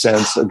engineering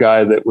sense, a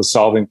guy that was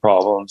solving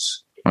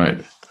problems,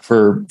 right?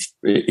 For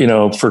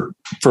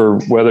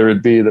whether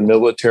it be the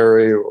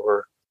military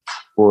or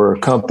a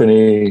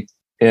company,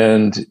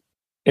 and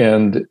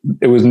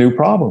it was new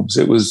problems.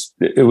 It was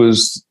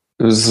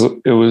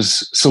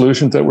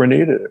solutions that were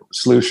needed,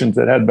 solutions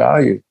that had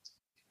value,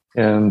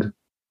 and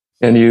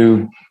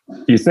you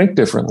think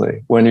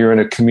differently when you're in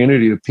a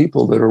community of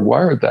people that are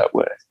wired that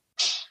way,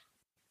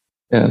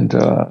 and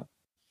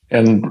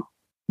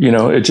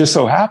it just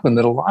so happened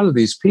that a lot of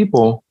these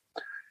people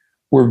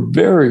were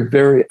very,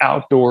 very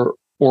outdoor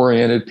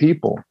oriented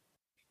people.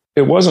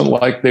 It wasn't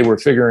like they were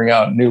figuring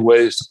out new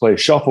ways to play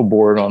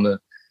shuffleboard on a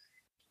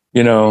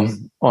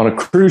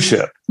cruise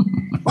ship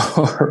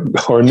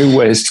or new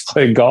ways to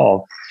play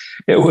golf.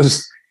 It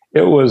was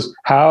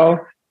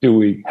how do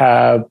we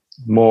have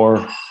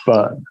more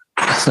fun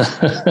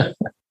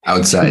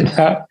outside,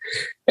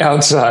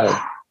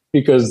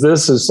 because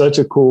this is such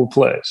a cool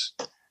place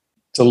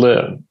to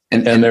live.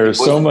 And there is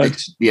so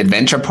much. The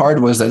adventure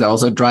part, was that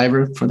also a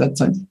driver for that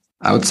side?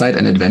 Outside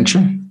and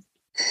adventure?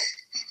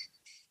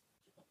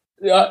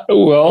 Yeah,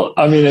 well,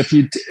 I mean, if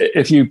you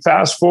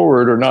fast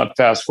forward, or not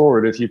fast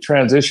forward, if you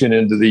transition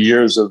into the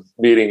years of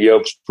meeting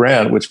Jobst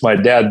Brandt, which my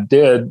dad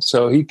did,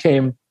 so he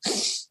came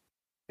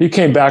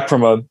back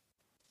from a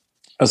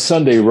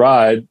Sunday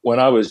ride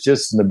when I was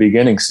just in the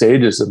beginning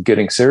stages of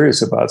getting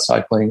serious about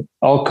cycling,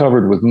 all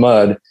covered with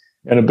mud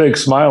and a big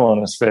smile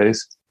on his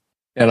face.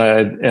 And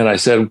I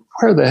said,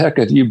 "Where the heck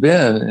have you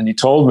been?" And he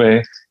told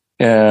me,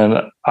 and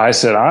I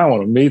said, "I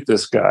want to meet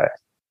this guy."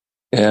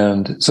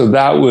 And so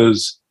that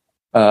was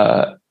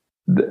the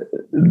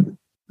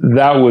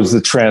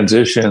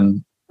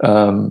transition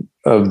of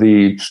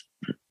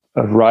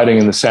riding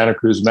in the Santa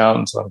Cruz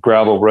Mountains on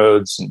gravel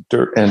roads and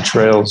dirt and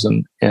trails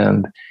and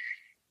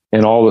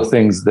all the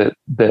things that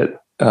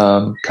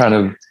kind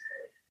of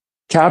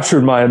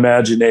captured my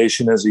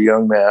imagination as a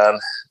young man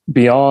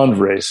beyond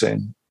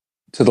racing,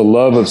 to the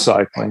love of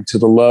cycling, to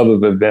the love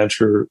of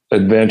adventure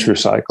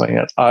cycling.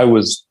 And I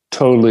was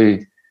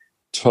totally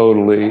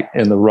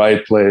in the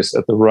right place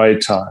at the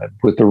right time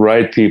with the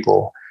right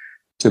people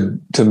to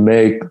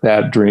make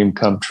that dream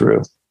come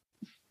true.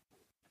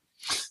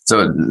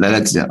 So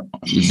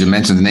you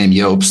mentioned the name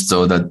Jobst,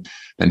 so that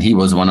then he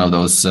was one of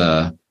those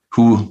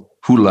who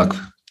luck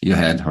you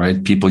had,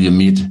 right? People you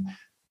meet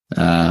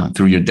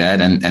through your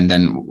dad, and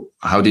then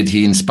how did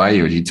he inspire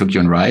you? He took you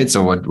on rides,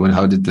 or what?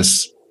 How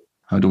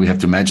do we have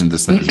to imagine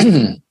this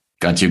that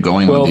got you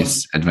going on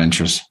these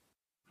adventures?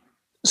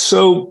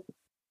 So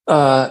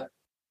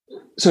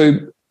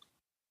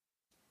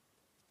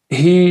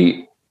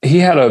he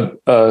had a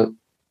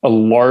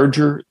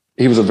larger.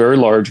 He was a very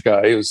large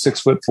guy. He was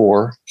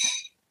 6'4",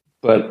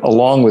 but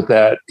along with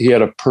that, he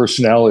had a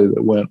personality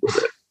that went with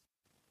it.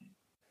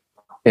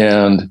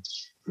 And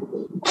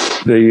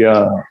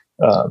the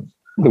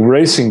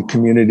racing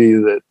community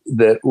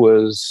that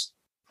was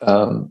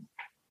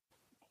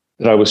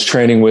that I was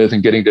training with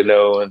and getting to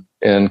know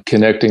and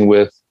connecting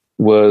with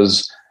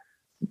was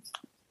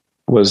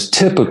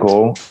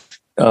typical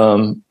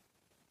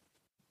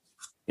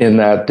in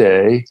that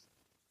day,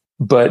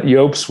 but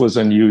Jobst was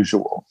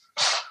unusual.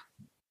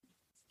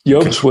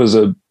 Jobst was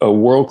a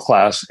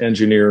world-class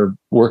engineer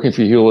working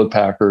for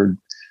Hewlett-Packard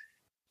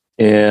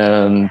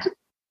and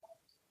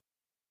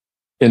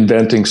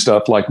inventing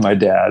stuff like my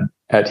dad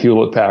at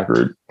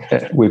Hewlett-Packard,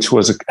 which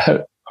was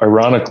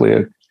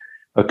ironically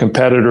a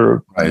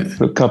competitor of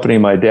the company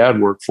my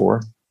dad worked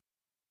for.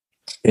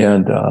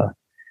 And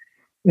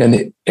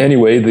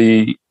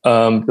anyway,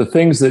 the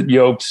things that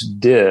Yopes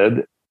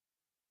did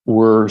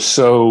were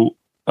so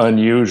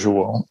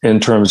unusual in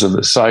terms of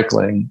the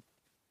cycling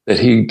that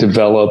he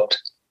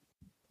developed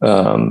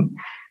a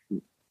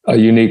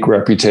unique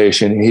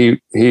reputation.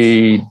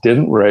 He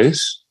didn't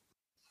race,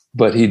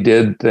 but he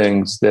did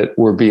things that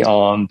were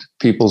beyond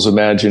people's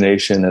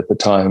imagination at the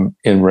time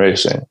in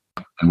racing.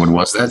 And what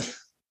was that?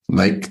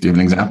 Like, do you have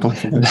an example?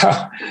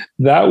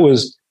 That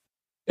was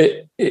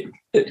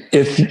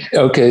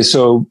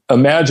so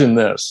imagine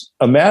this.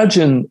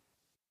 Imagine,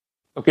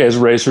 as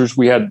racers,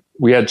 we had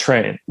to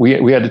train.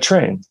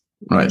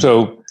 Right.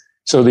 So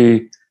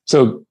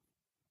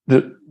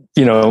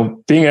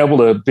being able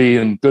to be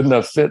in good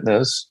enough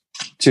fitness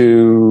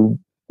to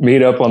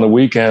meet up on the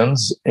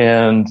weekends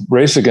and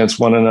race against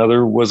one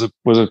another was a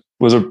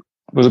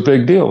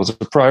big deal. It was a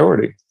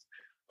priority.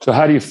 So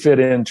how do you fit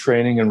in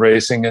training and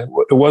racing? It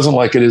wasn't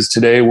like it is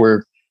today,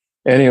 where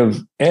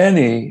everyone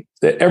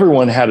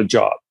had a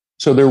job.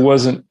 So there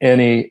wasn't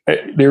any.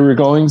 They were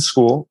going to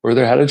school or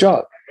they had a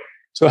job.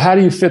 So how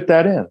do you fit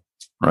that in?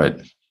 Right.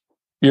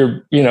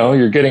 You're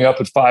getting up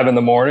at 5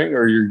 a.m,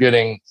 or you're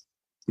getting,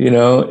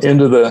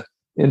 into the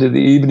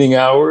evening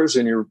hours,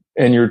 and you're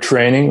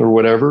training or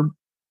whatever.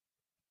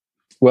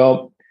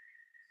 Well,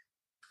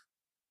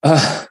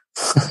 I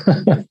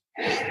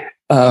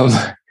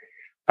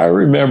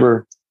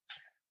remember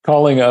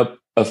calling up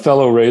a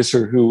fellow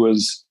racer who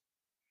was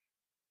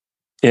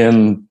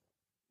in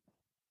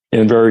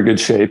very good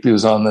shape. He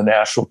was on the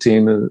national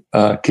team,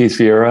 Keith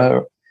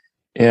Vieira,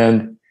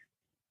 and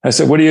I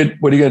said, "What are you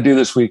going to do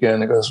this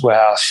weekend?" He goes,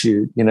 "Well,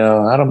 shoot,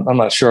 I'm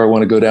not sure I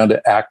want to go down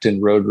to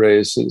Acton road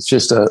race. It's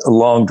just a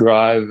long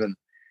drive, and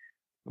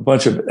a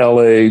bunch of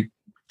LA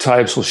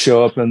types will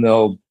show up and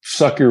they'll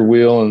suck your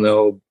wheel and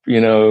they'll,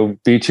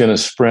 beat you in a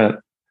sprint."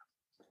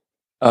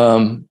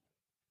 And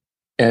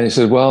he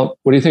said, "Well,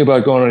 what do you think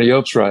about going on a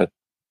Yopes ride?"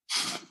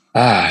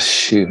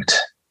 Shoot.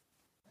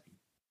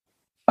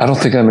 I don't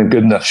think I'm in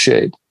good enough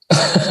shape.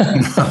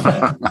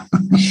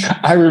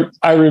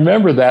 I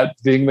remember that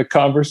being the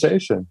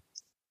conversation.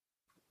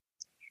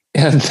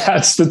 And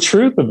that's the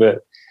truth of it.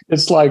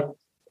 It's like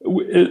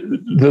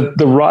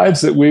the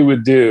rides that we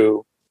would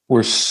do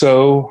were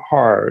so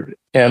hard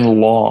and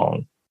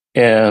long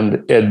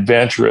and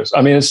adventurous.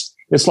 I mean, it's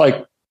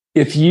like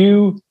if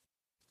you,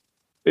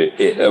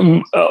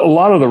 a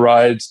lot of the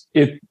rides,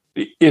 if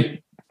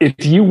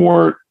you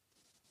weren't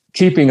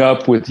keeping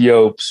up with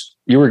Yopes,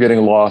 you were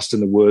getting lost in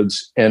the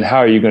woods. And how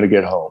are you going to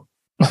get home?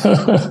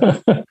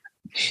 A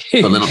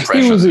little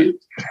pressure.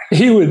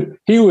 He was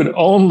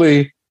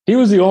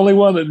the only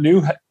one that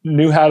knew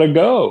how to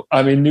go.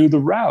 I mean, knew the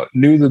route,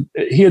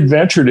 he had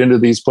ventured into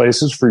these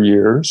places for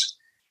years.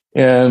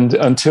 And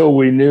until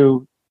we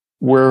knew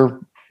where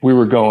we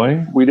were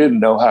going, we didn't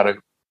know how to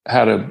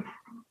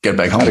get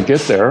back home, how to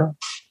get there,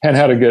 and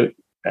how to get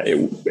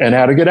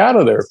out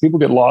of there. People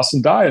get lost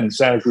and die in the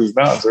Santa Cruz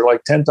Mountains. They're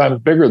like 10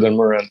 times bigger than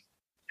we're in.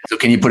 So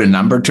can you put a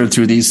number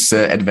to these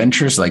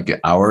adventures, like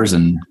hours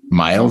and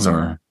miles,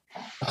 or?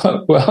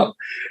 Well,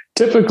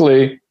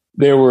 typically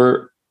they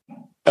were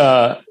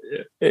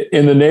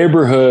in the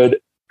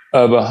neighborhood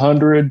of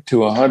 100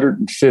 to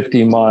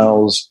 150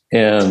 miles.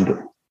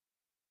 And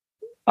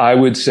I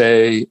would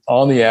say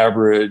on the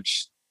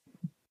average,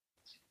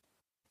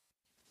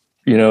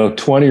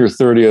 20 or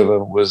 30 of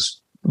them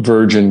was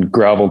virgin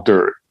gravel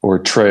dirt or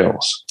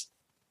trails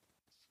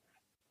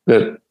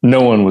that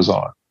no one was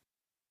on.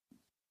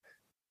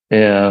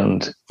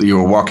 And you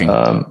were walking.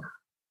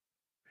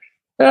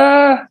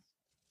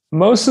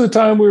 Most of the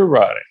time we were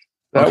riding.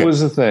 That was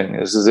the thing,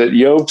 is that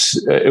Yopes,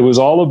 it was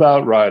all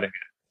about riding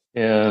it.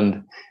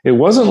 And it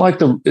wasn't like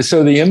the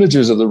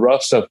images of the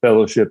Rough Stuff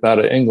Fellowship out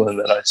of England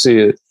that I see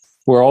it,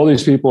 where all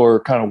these people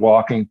are kind of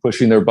walking,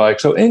 pushing their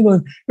bikes. So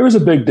England, there was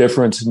a big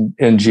difference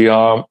in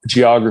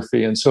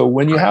geography. And so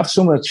when you have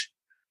so much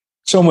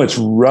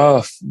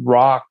rough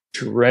rock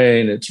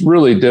terrain, it's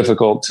really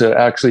difficult to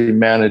actually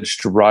manage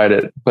to ride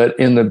it. But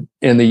in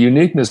the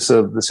uniqueness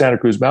of the Santa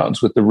Cruz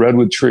Mountains, with the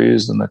redwood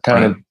trees and the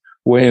kind of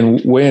way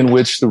in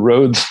which the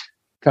roads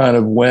kind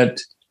of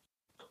went,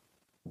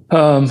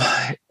 and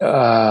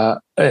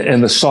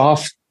the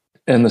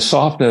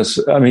softness.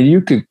 I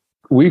mean,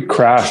 we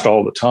crashed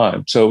all the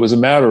time. So it was a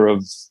matter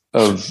of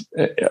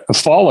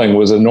falling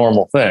was a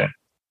normal thing.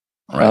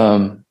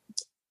 Right.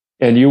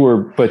 And you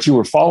were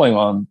falling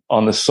on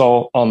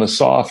the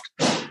soft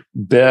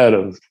bed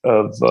of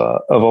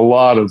a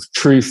lot of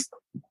tree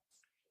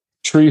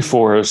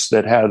forests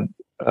that had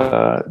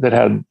a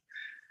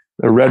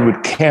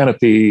redwood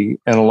canopy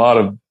and a lot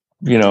of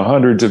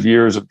hundreds of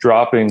years of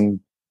dropping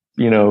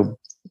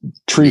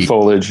tree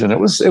foliage, and it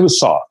was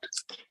soft,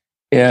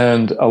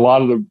 and a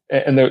lot of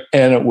and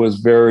it was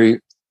very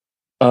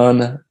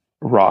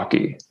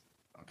unrocky.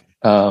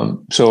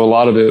 So a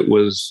lot of it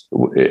was,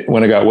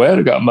 when it got wet,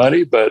 it got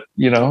muddy, but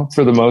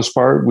for the most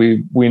part,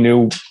 we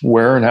knew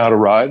where and how to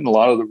ride. And a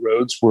lot of the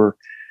roads were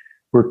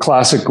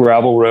classic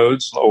gravel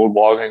roads, old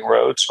logging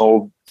roads,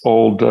 old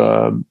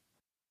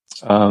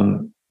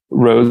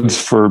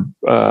roads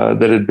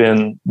that had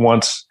been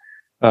once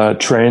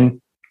train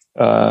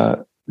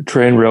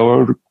train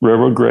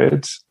railroad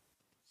grades.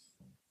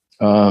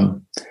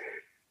 And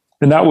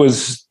that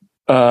was,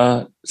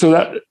 so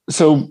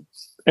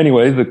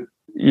anyway,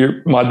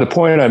 the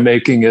point I'm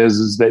making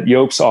is that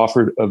Yopes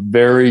offered a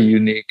very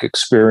unique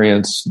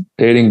experience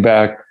dating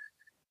back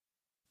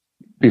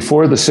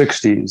before the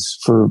 60s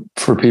for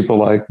people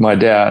like my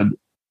dad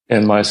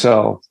and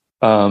myself,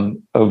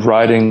 of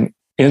riding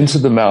into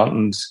the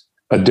mountains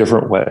a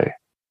different way,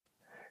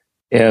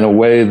 and a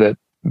way that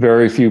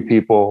very few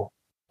people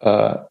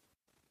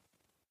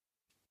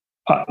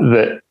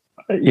that,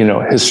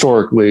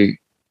 historically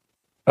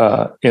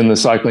in the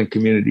cycling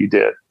community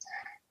did.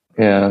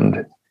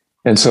 And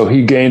so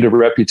he gained a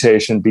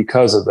reputation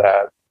because of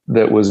that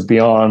was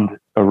beyond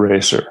a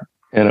racer.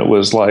 And it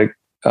was like,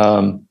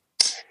 I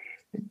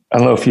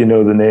don't know if you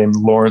know the name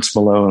Lawrence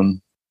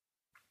Malone,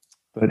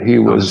 but he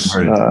was,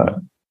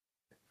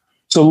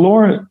 so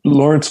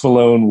Lawrence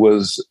Malone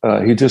was,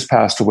 he just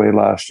passed away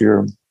last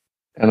year,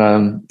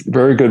 and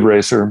very good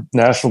racer,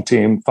 national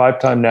team,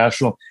 5-time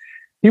national.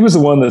 He was the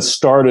one that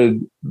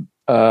started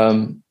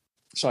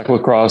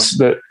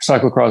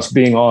cyclocross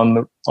being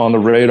on the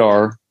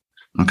radar.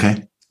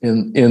 Okay.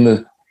 In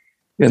the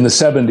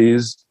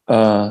 70s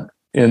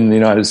in the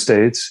United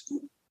States,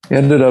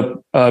 ended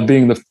up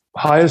being the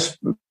highest.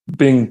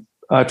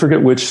 I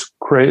forget which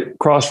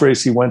cross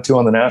race he went to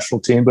on the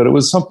national team, but it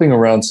was something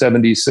around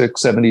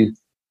 76,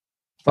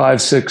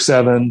 75, 6,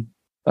 7,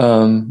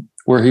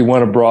 where he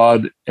went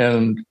abroad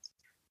and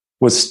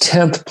was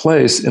 10th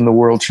place in the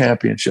World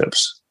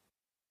Championships,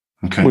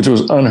 okay, which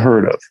was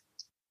unheard of.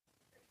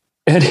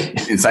 And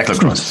in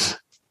cyclocross.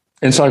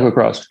 In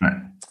cyclocross. Right.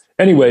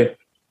 Anyway,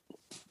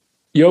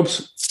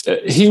 Yopes,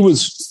 he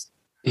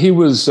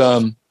was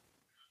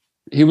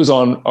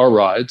on our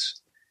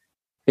rides,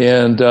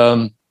 and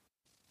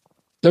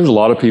there was a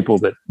lot of people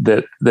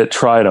that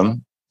tried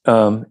him.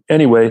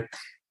 Anyway,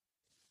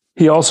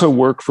 he also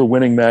worked for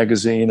Winning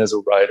Magazine as a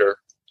writer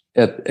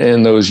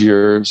in those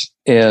years,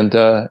 and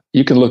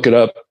you can look it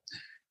up.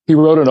 He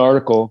wrote an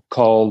article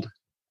called,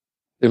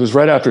 it was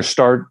right after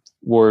Star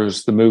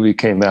Wars, the movie,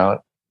 came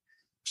out,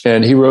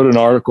 and he wrote an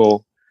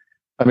article.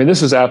 I mean,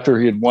 this is after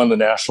he had won the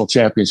national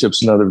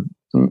championships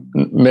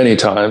many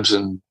times,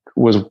 and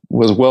was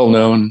well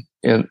known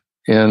in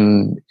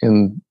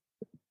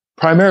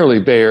primarily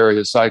Bay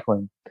Area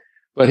cycling.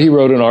 But he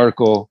wrote an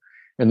article,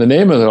 and the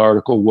name of the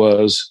article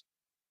was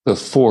 "The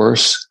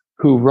Force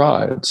Who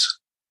Rides,"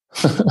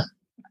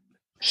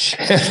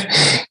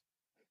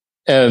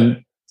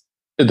 and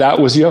that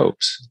was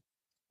Yopes.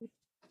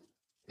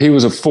 He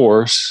was a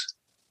force,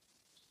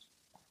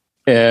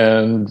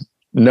 and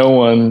no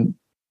one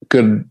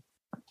could.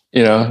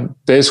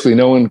 Basically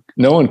no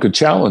one could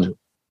challenge him.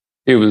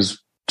 He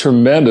was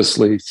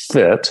tremendously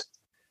fit,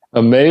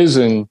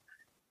 amazing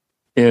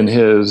in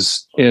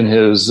his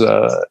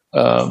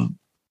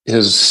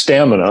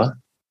stamina,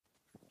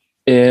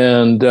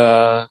 and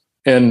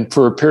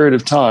for a period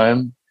of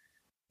time,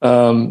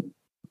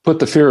 put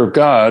the fear of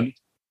God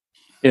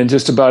in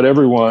just about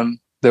everyone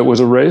that was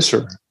a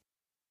racer.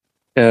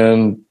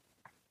 And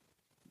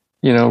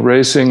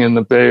racing in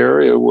the Bay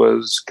Area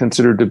was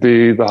considered to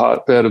be the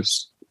hotbed of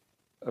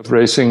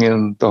racing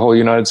in the whole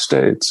United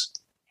States.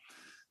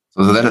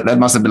 So that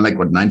must have been like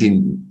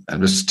I'm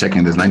just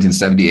checking this,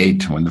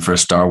 1978, when the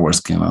first Star Wars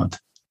came out.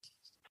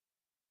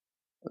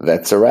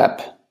 That's a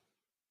wrap.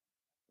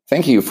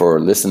 Thank you for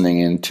listening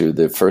in to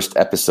the first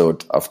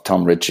episode of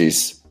Tom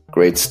Ritchey's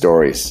Great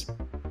Stories.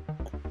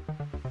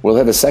 We'll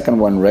have a second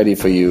one ready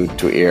for you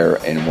to air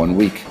in 1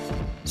 week.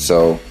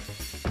 So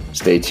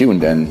stay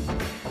tuned and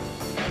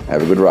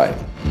have a good ride.